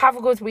out. Have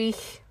a good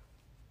week.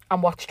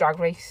 And watch Drag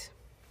Race.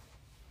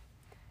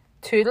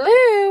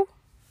 Toodaloo.